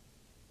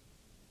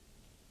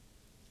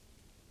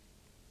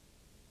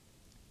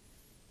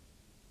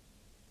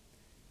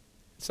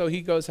 So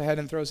he goes ahead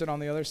and throws it on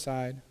the other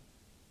side.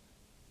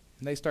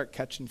 And they start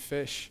catching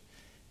fish.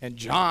 And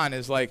John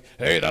is like,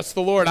 "Hey, that's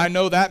the Lord. I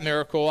know that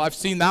miracle. I've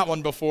seen that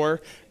one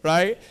before,"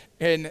 right?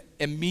 And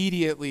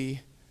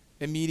immediately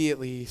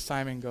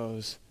Simon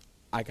goes,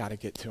 "I got to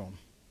get to him.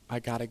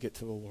 I got to get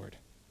to the Lord."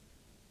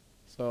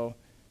 So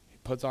he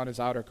puts on his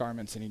outer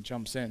garments and he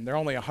jumps in. They're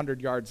only 100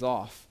 yards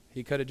off.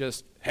 He could have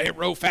just, "Hey,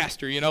 row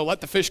faster,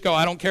 let the fish go.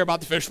 I don't care about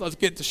the fish. Let's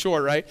get to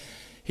shore," right?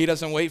 He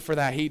doesn't wait for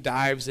that. He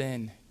dives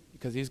in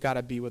because he's got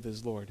to be with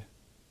his Lord.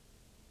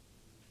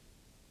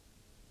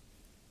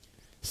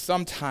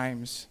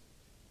 Sometimes,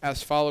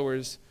 as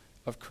followers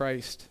of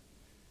Christ,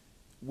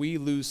 we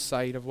lose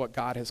sight of what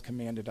God has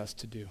commanded us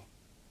to do.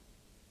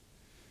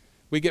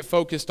 We get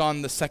focused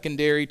on the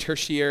secondary,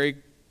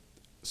 tertiary,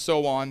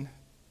 so on,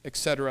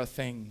 etc.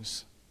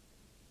 things.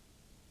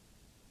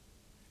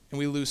 And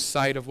we lose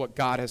sight of what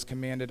God has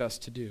commanded us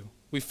to do.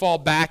 We fall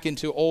back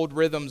into old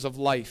rhythms of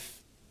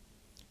life,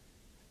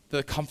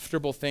 the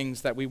comfortable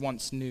things that we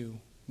once knew,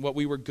 what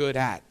we were good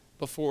at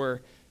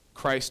before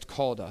Christ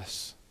called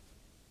us.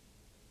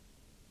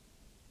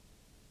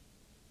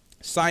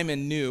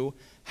 Simon knew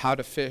how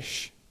to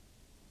fish.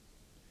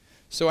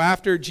 So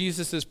after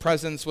Jesus'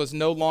 presence was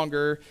no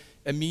longer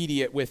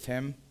immediate with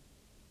him,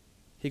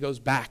 he goes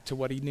back to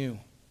what he knew.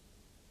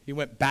 He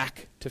went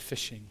back to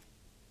fishing.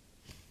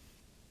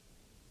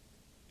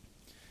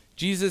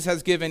 Jesus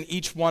has given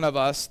each one of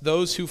us,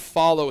 those who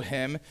follow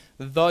him,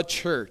 the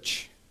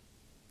church,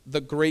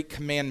 the great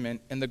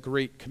commandment and the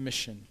great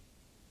commission.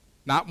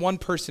 Not one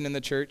person in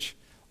the church,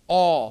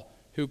 all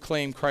who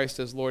claim Christ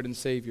as Lord and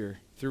Savior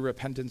through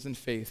repentance and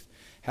faith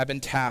have been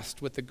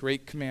tasked with the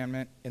great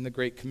commandment and the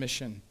great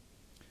commission.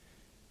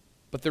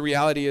 But the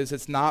reality is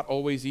it's not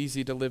always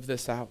easy to live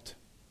this out.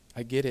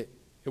 I get it.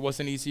 It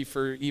wasn't easy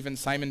for even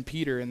Simon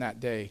Peter in that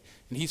day.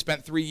 And he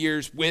spent 3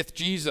 years with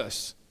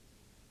Jesus.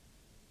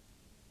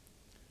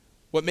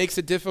 What makes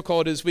it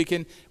difficult is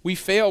we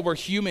fail, we're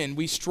human,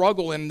 we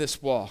struggle in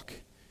this walk.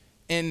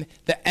 And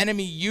the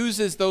enemy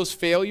uses those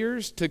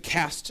failures to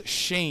cast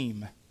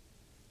shame,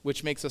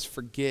 which makes us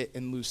forget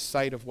and lose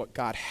sight of what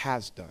God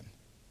has done,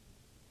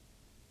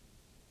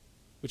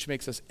 which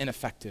makes us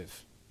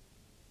ineffective,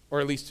 or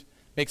at least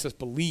makes us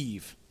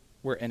believe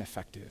we're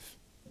ineffective.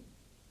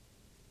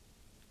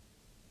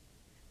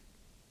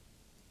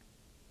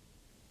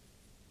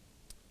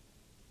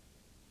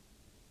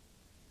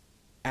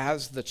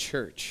 As the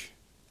church,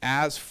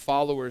 as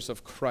followers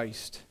of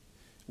Christ,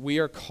 we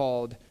are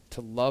called to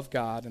love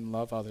God and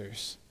love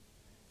others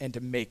and to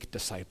make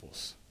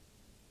disciples.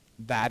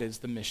 That is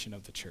the mission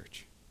of the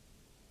church.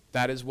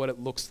 That is what it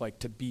looks like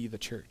to be the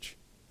church.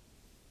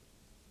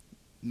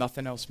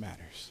 Nothing else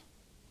matters.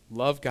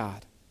 Love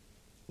God,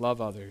 love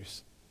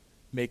others,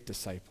 make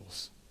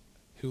disciples.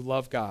 Who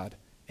love God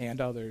and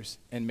others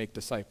and make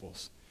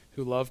disciples.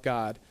 Who love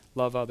God,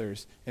 love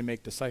others, and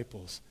make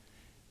disciples.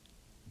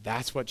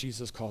 That's what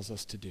Jesus calls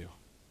us to do.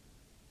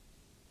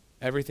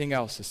 Everything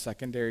else is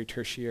secondary,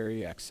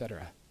 tertiary,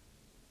 etc.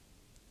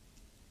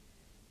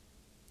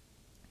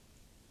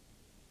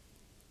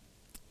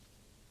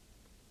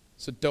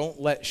 So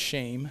don't let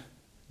shame,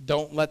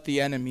 don't let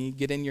the enemy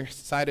get in your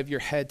side of your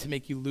head to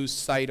make you lose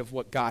sight of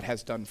what God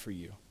has done for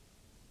you.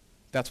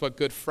 That's what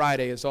Good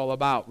Friday is all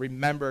about,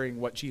 remembering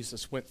what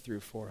Jesus went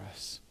through for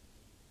us.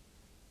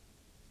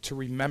 To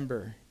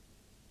remember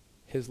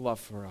his love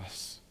for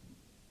us.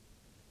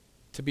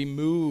 To be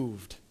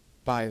moved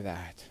by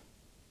that.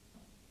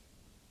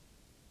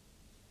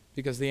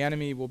 Because the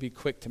enemy will be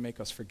quick to make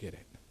us forget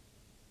it.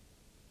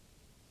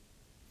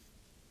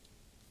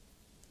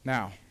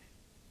 Now,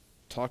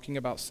 talking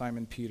about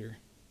Simon Peter,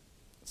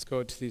 let's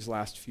go to these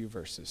last few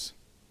verses.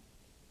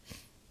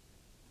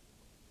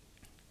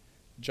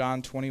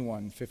 John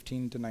 21,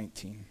 15 to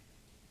 19.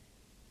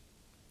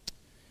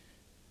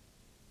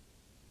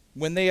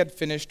 When they had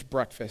finished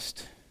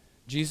breakfast,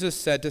 Jesus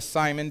said to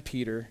Simon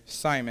Peter,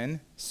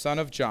 "Simon, son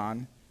of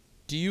John,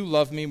 do you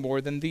love me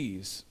more than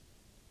these?"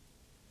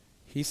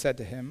 He said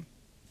to him,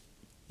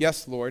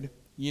 "Yes, Lord,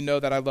 you know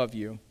that I love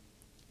you."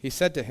 He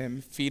said to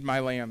him, "Feed my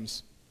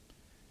lambs."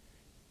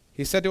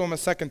 He said to him a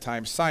second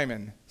time,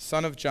 "Simon,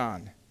 son of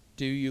John,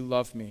 do you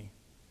love me?"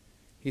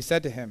 He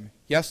said to him,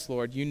 "Yes,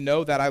 Lord, you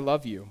know that I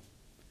love you."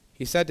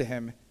 He said to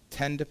him,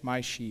 "Tend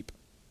my sheep."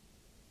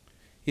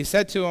 He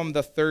said to him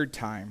the third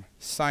time,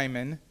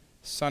 "Simon,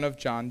 son of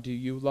John, do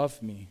you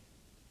love me?"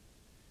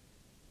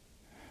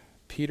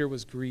 Peter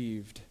was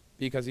grieved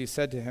because he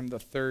said to him the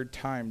third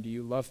time, "Do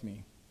you love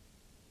me?"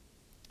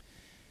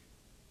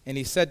 And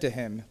he said to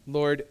him,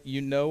 "Lord,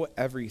 you know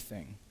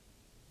everything.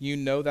 You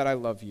know that I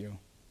love you."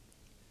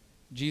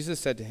 Jesus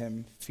said to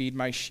him, "Feed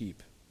my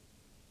sheep.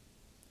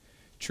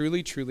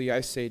 Truly, truly,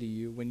 I say to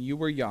you, when you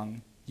were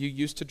young, you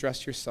used to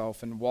dress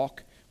yourself and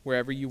walk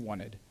wherever you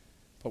wanted.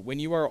 But when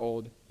you are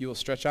old, you will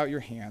stretch out your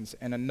hands,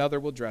 and another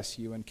will dress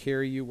you and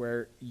carry you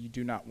where you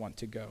do not want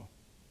to go."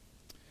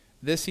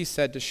 This he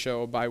said to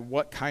show by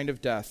what kind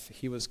of death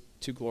he was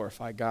to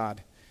glorify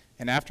God.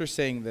 And after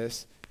saying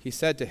this, he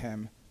said to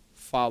him,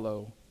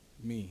 "Follow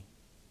me."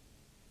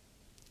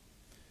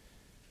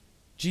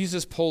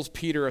 Jesus pulls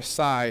Peter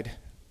aside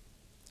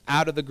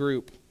out of the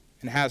group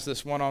and has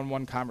this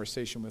one-on-one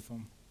conversation with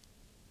him.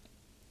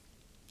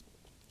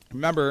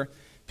 Remember,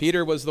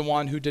 Peter was the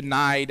one who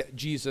denied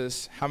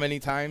Jesus how many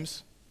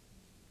times?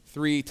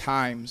 3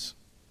 times.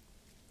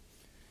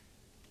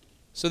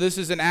 So this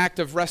is an act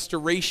of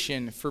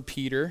restoration for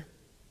Peter,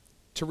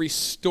 to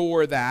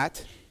restore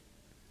that,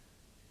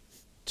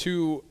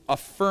 to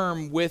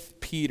affirm with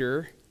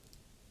Peter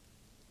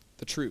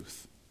the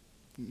truth,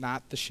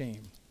 not the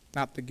shame,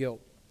 not the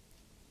guilt.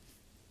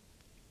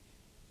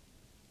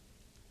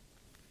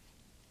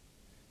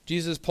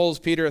 Jesus pulls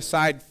Peter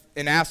aside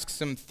and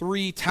asks him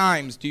 3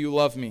 times, "Do you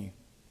love me?"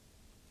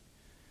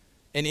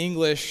 In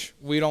English,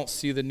 we don't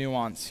see the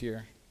nuance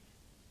here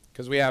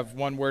because we have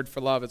one word for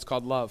love. It's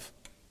called love.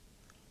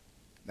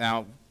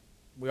 Now,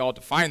 we all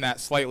define that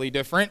slightly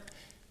different,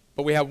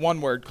 but we have one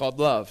word called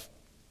love.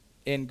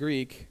 In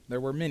Greek, there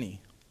were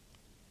many.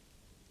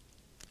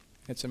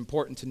 It's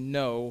important to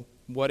know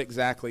what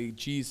exactly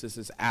Jesus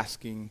is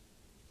asking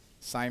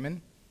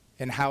Simon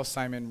and how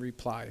Simon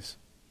replies.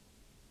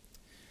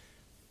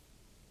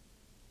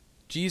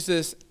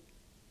 Jesus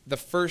the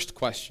first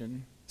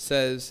question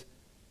says,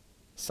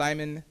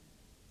 Simon,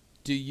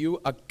 do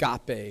you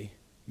agape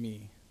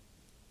me?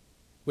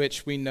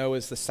 Which we know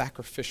is the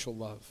sacrificial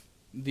love,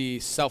 the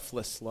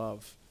selfless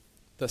love,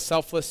 the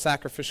selfless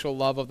sacrificial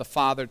love of the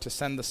Father to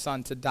send the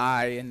Son to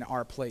die in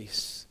our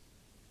place,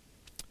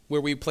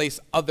 where we place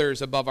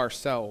others above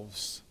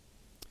ourselves.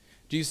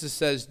 Jesus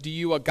says, do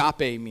you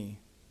agape me?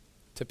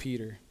 To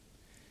Peter.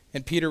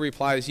 And Peter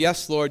replies,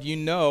 yes, Lord, you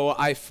know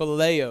I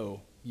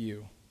phileo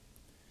you,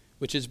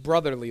 which is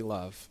brotherly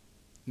love,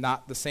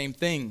 not the same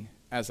thing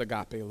as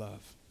agape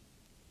love.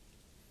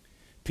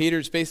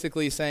 Peter's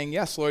basically saying,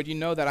 yes, Lord, you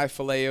know that I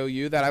phileo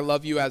you, that I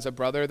love you as a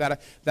brother, that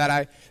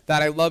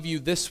I love you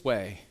this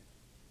way.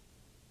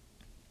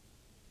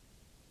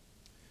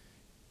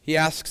 He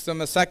asks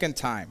him a second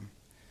time.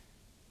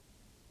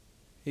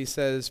 He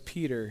says,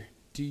 Peter,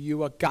 do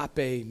you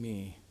agape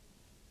me?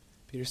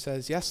 Peter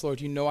says, yes, Lord,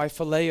 you know I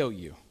phileo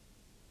you.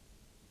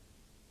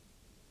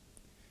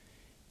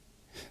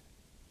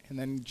 And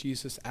then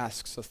Jesus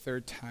asks a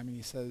third time, and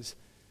he says,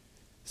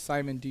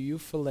 Simon, do you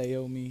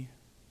phileo me?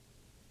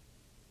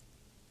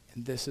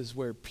 And this is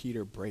where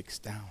Peter breaks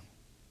down,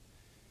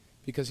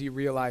 because he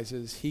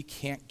realizes he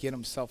can't get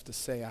himself to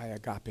say, I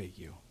agape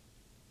you.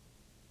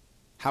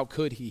 How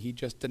could he? He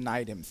just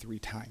denied him 3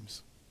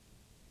 times.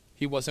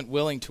 He wasn't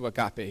willing to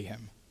agape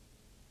him.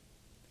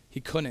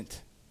 He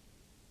couldn't.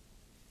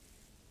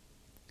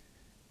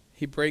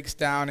 He breaks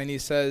down and he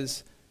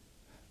says,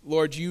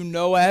 Lord, you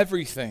know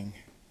everything.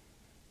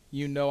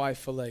 You know I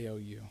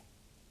phileo you.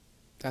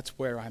 That's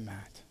where I'm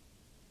at.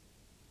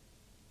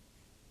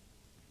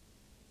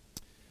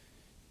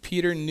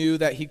 Peter knew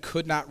that he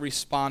could not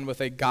respond with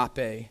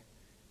agape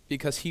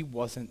because he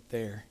wasn't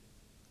there.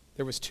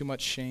 There was too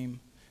much shame.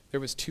 There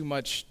was too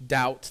much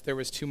doubt. There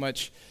was too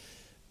much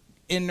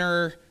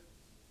inner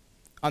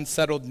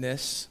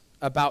unsettledness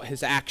about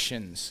his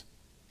actions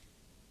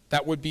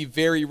that would be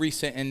very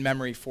recent in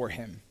memory for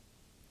him,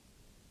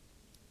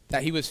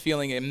 that he was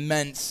feeling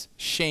immense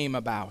shame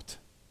about.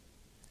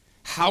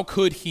 How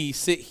could he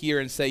sit here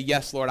and say,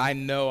 yes, Lord, I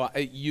know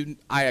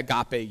I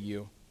agape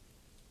you,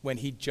 when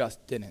he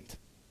just didn't?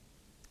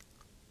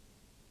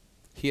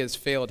 He has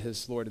failed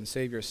his Lord and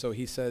Savior, so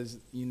he says,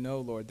 you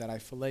know, Lord, that I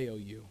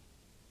phileo you.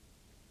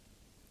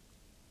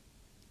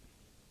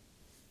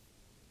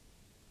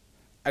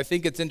 I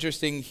think it's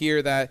interesting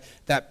here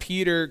that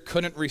Peter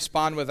couldn't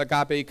respond with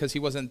agape because he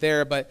wasn't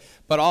there, but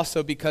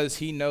also because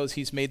he knows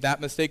he's made that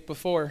mistake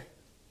before.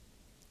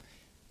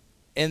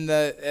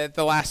 At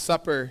the Last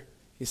Supper,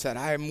 he said,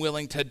 I am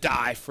willing to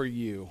die for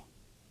you.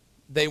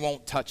 They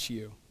won't touch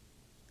you.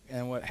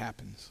 And what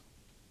happens?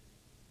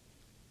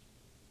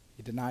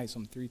 He denies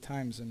them 3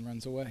 times and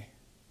runs away.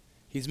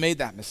 He's made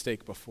that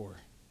mistake before.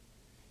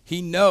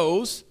 He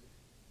knows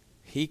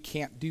he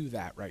can't do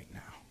that right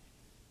now.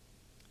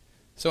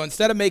 So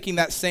instead of making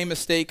that same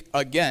mistake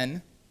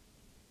again,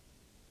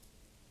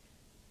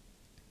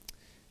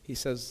 he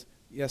says,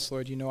 yes,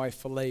 Lord, you know I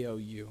phileo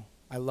you.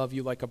 I love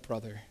you like a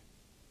brother.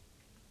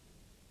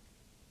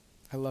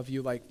 I love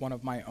you like one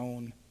of my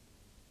own.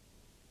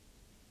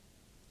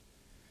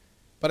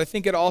 But I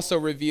think it also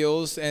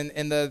reveals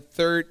in the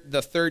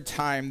third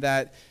time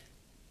that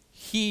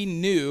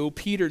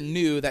Peter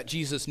knew that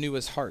Jesus knew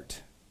his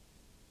heart.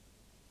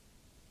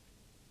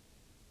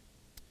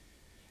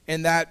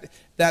 And that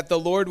the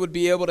Lord would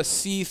be able to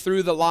see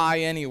through the lie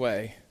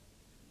anyway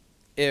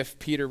if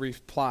Peter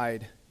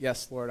replied,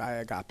 yes, Lord, I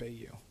agape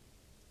you.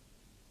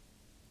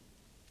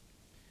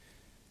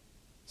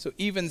 So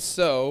even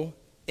so,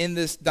 in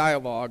this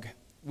dialogue,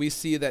 we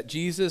see that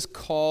Jesus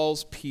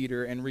calls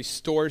Peter and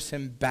restores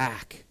him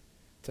back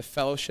to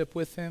fellowship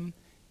with him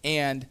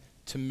and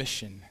to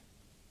mission.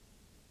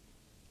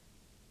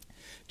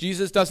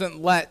 Jesus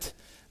doesn't let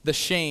the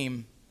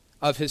shame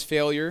of his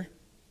failure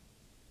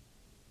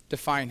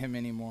define him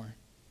anymore.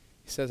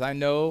 He says, I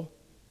know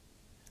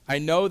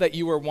that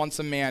you were once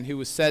a man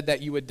who said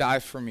that you would die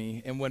for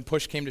me, and when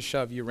push came to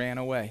shove, you ran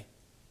away.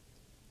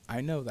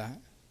 I know that.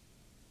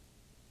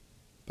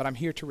 But I'm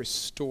here to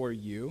restore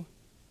you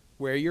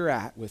where you're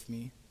at with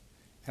me,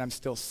 and I'm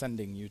still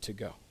sending you to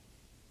go.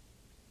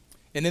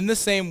 And in the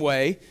same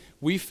way,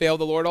 we fail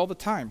the Lord all the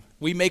time.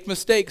 We make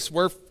mistakes.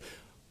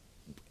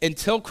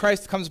 Until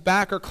Christ comes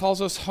back or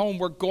calls us home,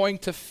 we're going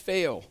to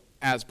fail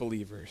as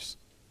believers.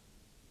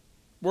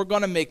 We're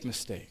going to make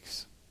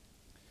mistakes.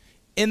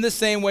 In the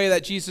same way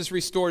that Jesus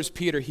restores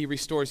Peter, he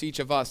restores each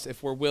of us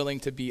if we're willing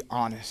to be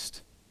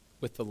honest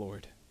with the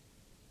Lord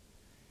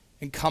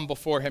and come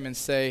before him and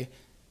say,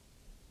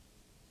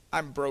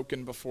 I'm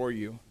broken before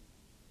you,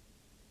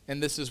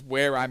 and this is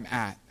where I'm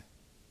at.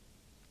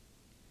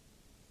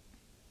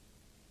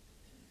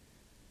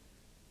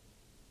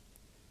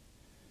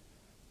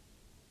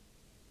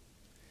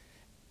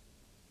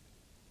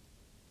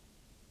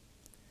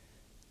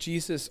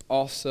 Jesus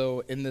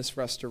also, in this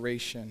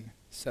restoration,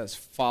 says,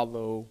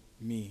 follow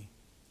me.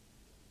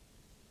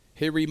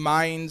 He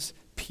reminds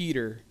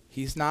Peter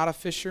he's not a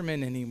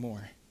fisherman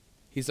anymore.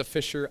 He's a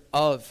fisher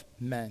of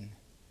men.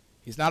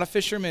 He's not a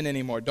fisherman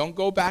anymore. Don't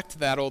go back to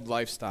that old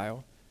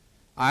lifestyle.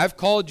 I've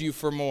called you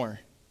for more.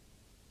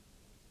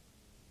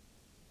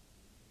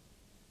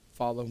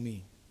 follow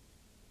me.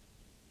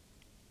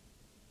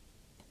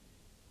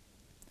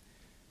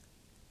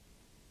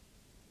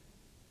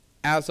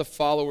 As a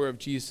follower of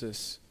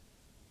Jesus,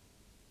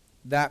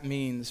 that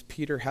means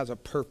Peter has a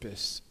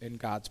purpose in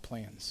God's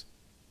plans.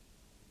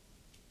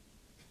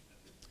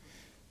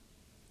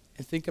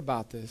 And think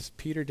about this.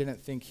 Peter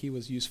didn't think he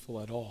was useful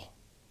at all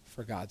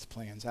for God's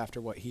plans after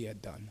what he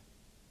had done.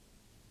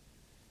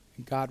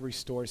 And God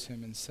restores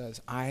him and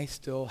says, I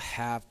still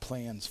have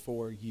plans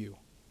for you.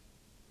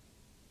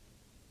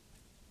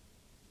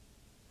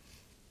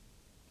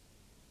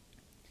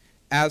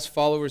 As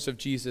followers of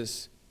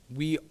Jesus,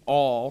 we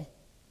all,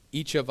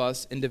 each of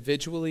us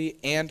individually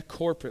and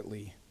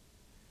corporately,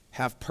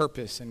 have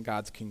purpose in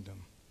God's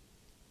kingdom.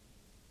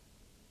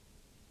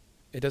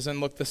 It doesn't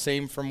look the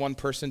same from one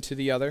person to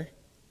the other,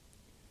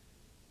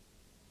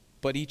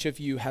 but each of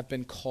you have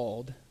been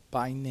called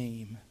by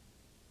name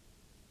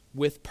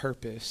with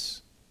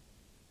purpose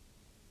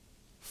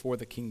for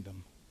the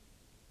kingdom.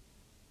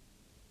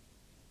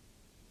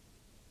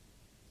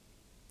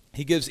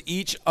 He gives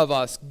each of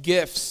us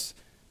gifts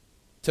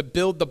to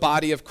build the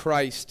body of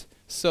Christ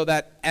so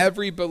that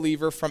every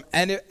believer from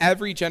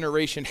every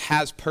generation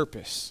has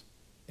purpose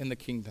in the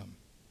kingdom.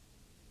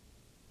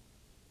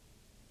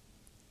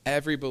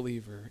 Every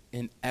believer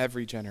in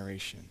every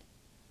generation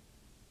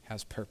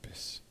has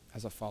purpose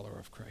as a follower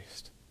of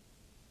Christ.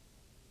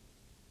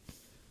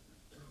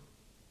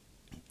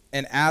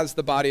 And as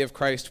the body of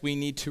Christ, we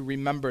need to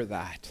remember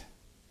that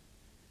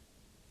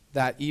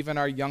even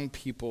our young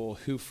people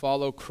who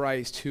follow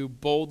Christ, who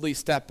boldly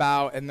step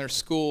out in their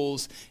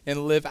schools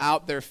and live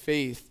out their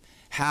faith,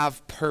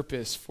 have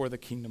purpose for the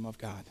kingdom of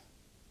God.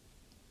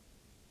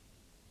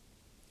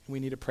 We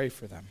need to pray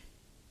for them.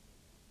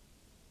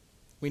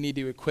 We need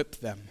to equip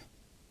them.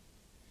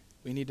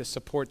 We need to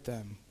support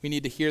them. We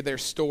need to hear their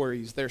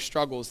stories, their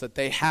struggles that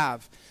they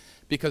have,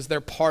 because they're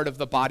part of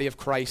the body of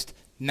Christ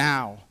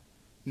now,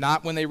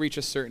 not when they reach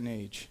a certain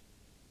age.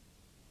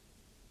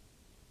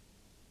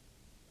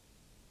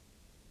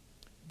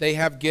 They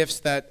have gifts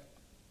that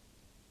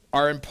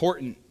are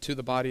important to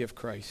the body of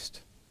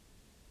Christ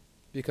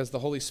because the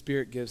Holy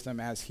Spirit gives them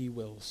as He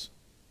wills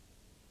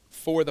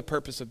for the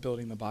purpose of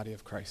building the body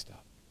of Christ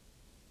up.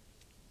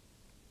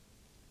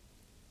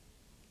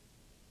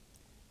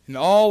 And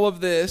all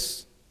of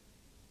this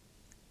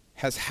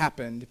has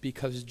happened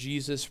because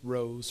Jesus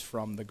rose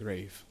from the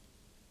grave,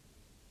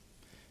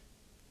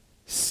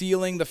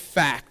 sealing the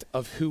fact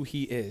of who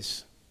He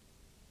is.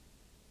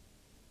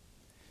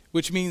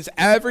 Which means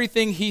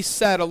everything He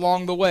said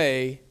along the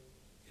way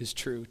is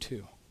true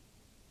too.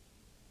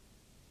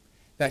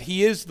 That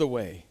He is the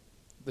way,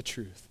 the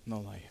truth, and the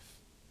life.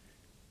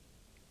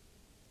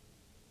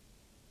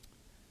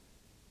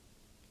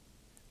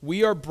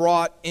 We are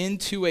brought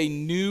into a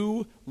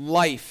new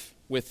life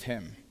with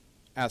Him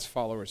as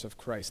followers of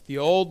Christ. The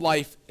old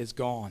life is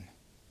gone.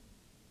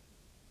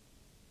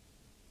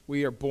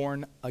 We are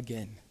born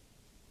again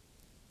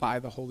by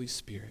the Holy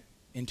Spirit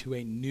into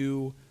a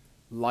new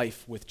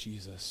life with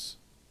Jesus.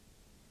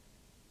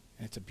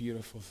 And it's a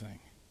beautiful thing.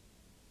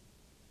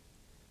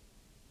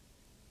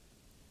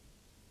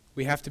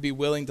 We have to be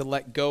willing to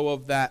let go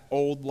of that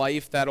old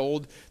life, that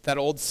old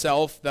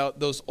self,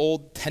 those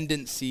old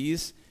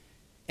tendencies,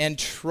 and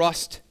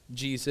trust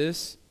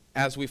Jesus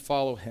as we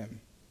follow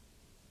Him.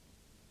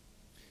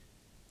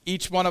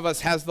 Each one of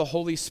us has the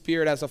Holy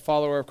Spirit as a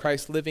follower of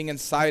Christ living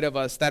inside of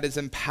us that is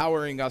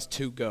empowering us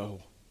to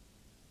go.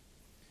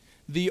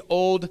 The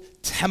old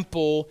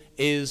temple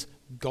is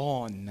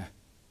gone.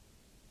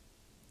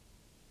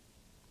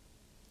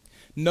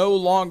 No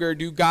longer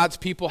do God's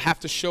people have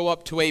to show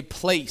up to a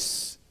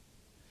place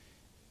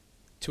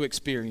to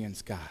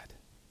experience God.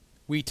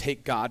 We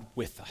take God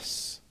with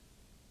us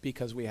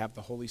because we have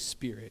the Holy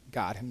Spirit,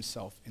 God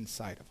Himself,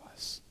 inside of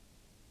us.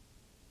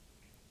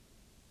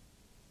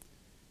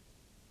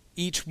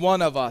 Each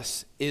one of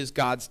us is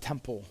God's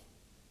temple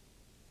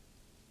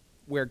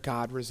where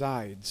God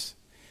resides.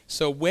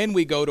 So when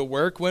we go to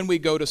work, when we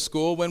go to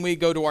school, when we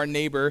go to our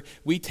neighbor,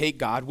 we take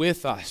God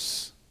with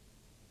us.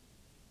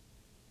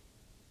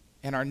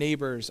 And our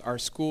neighbors,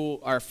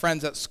 our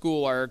friends at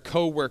school, our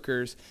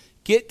co-workers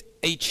get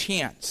a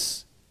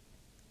chance,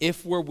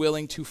 if we're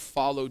willing to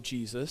follow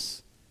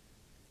Jesus,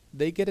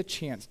 they get a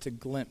chance to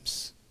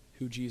glimpse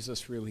who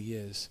Jesus really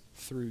is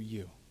through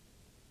you.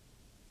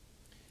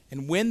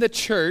 And when the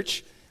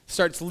church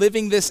starts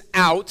living this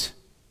out,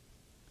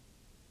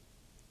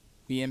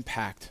 we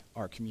impact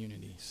our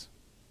communities.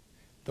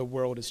 The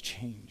world is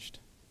changed.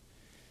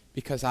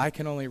 Because I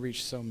can only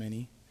reach so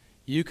many.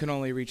 You can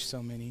only reach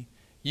so many.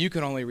 You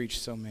can only reach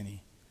so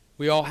many.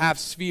 We all have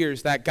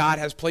spheres that God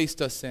has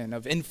placed us in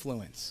of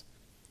influence.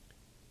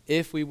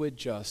 If we would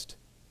just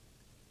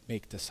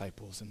make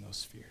disciples in those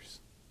spheres.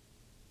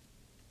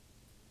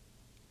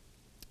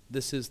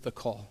 This is the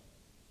call.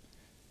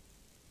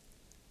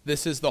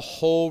 This is the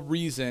whole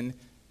reason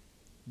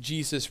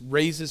Jesus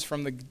raises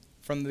from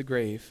the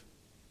grave,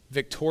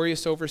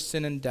 victorious over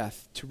sin and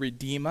death, to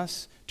redeem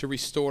us, to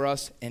restore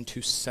us, and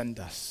to send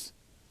us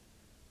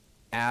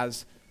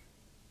as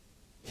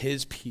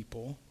His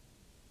people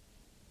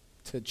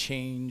to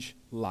change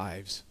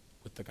lives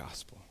with the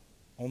gospel.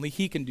 Only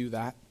he can do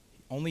that.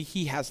 Only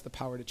he has the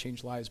power to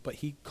change lives, but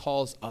he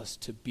calls us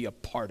to be a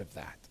part of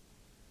that.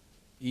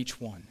 Each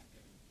one.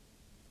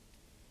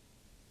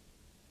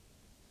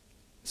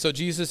 So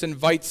Jesus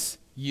invites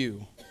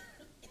you,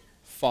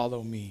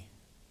 follow me.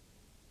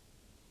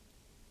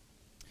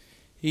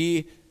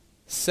 He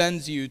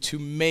sends you to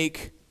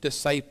make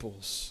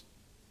disciples,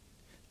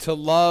 to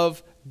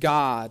love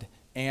God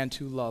and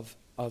to love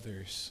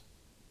others.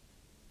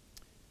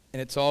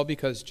 And it's all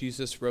because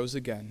Jesus rose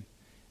again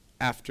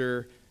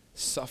after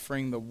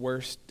suffering the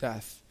worst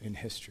death in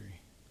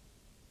history,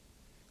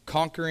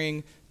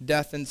 conquering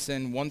death and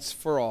sin once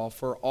for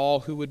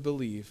all who would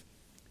believe.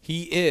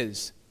 He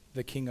is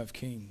the King of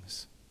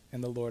Kings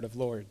and the Lord of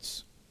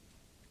Lords.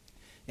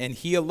 And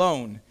he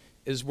alone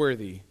is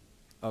worthy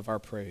of our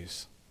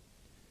praise.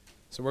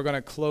 So we're going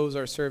to close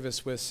our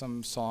service with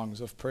some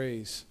songs of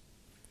praise.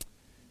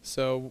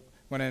 So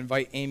I'm going to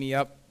invite Amy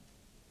up.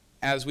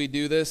 As we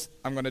do this,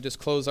 I'm going to just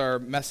close our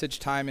message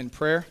time in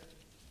prayer,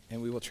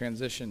 and we will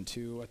transition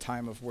to a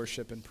time of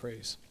worship and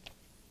praise.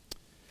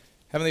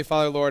 Heavenly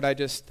Father, Lord, I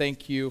just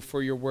thank you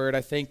for your word.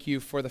 I thank you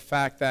for the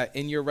fact that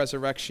in your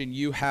resurrection,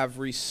 you have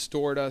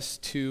restored us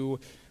to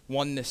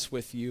oneness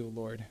with you,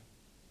 Lord.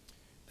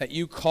 That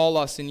you call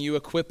us and you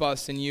equip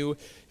us and you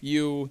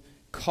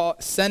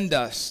send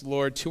us,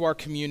 Lord, to our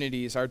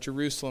communities, our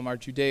Jerusalem, our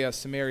Judea,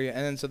 Samaria,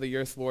 and ends of the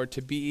earth, Lord,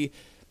 to be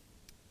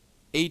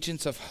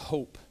agents of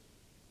hope.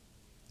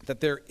 That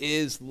there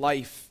is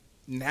life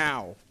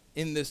now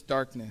in this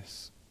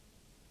darkness.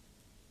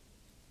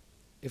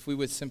 If we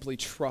would simply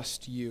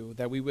trust you,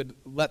 that we would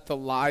let the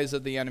lies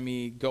of the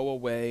enemy go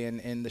away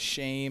and the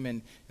shame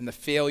and the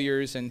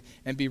failures and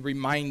be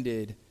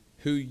reminded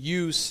who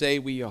you say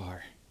we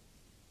are.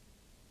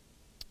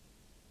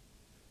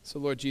 So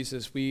Lord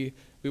Jesus, we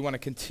want to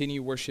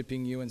continue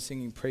worshiping you and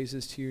singing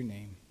praises to your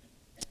name.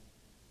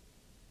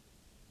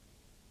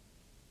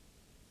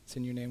 It's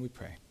in your name we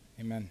pray.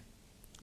 Amen.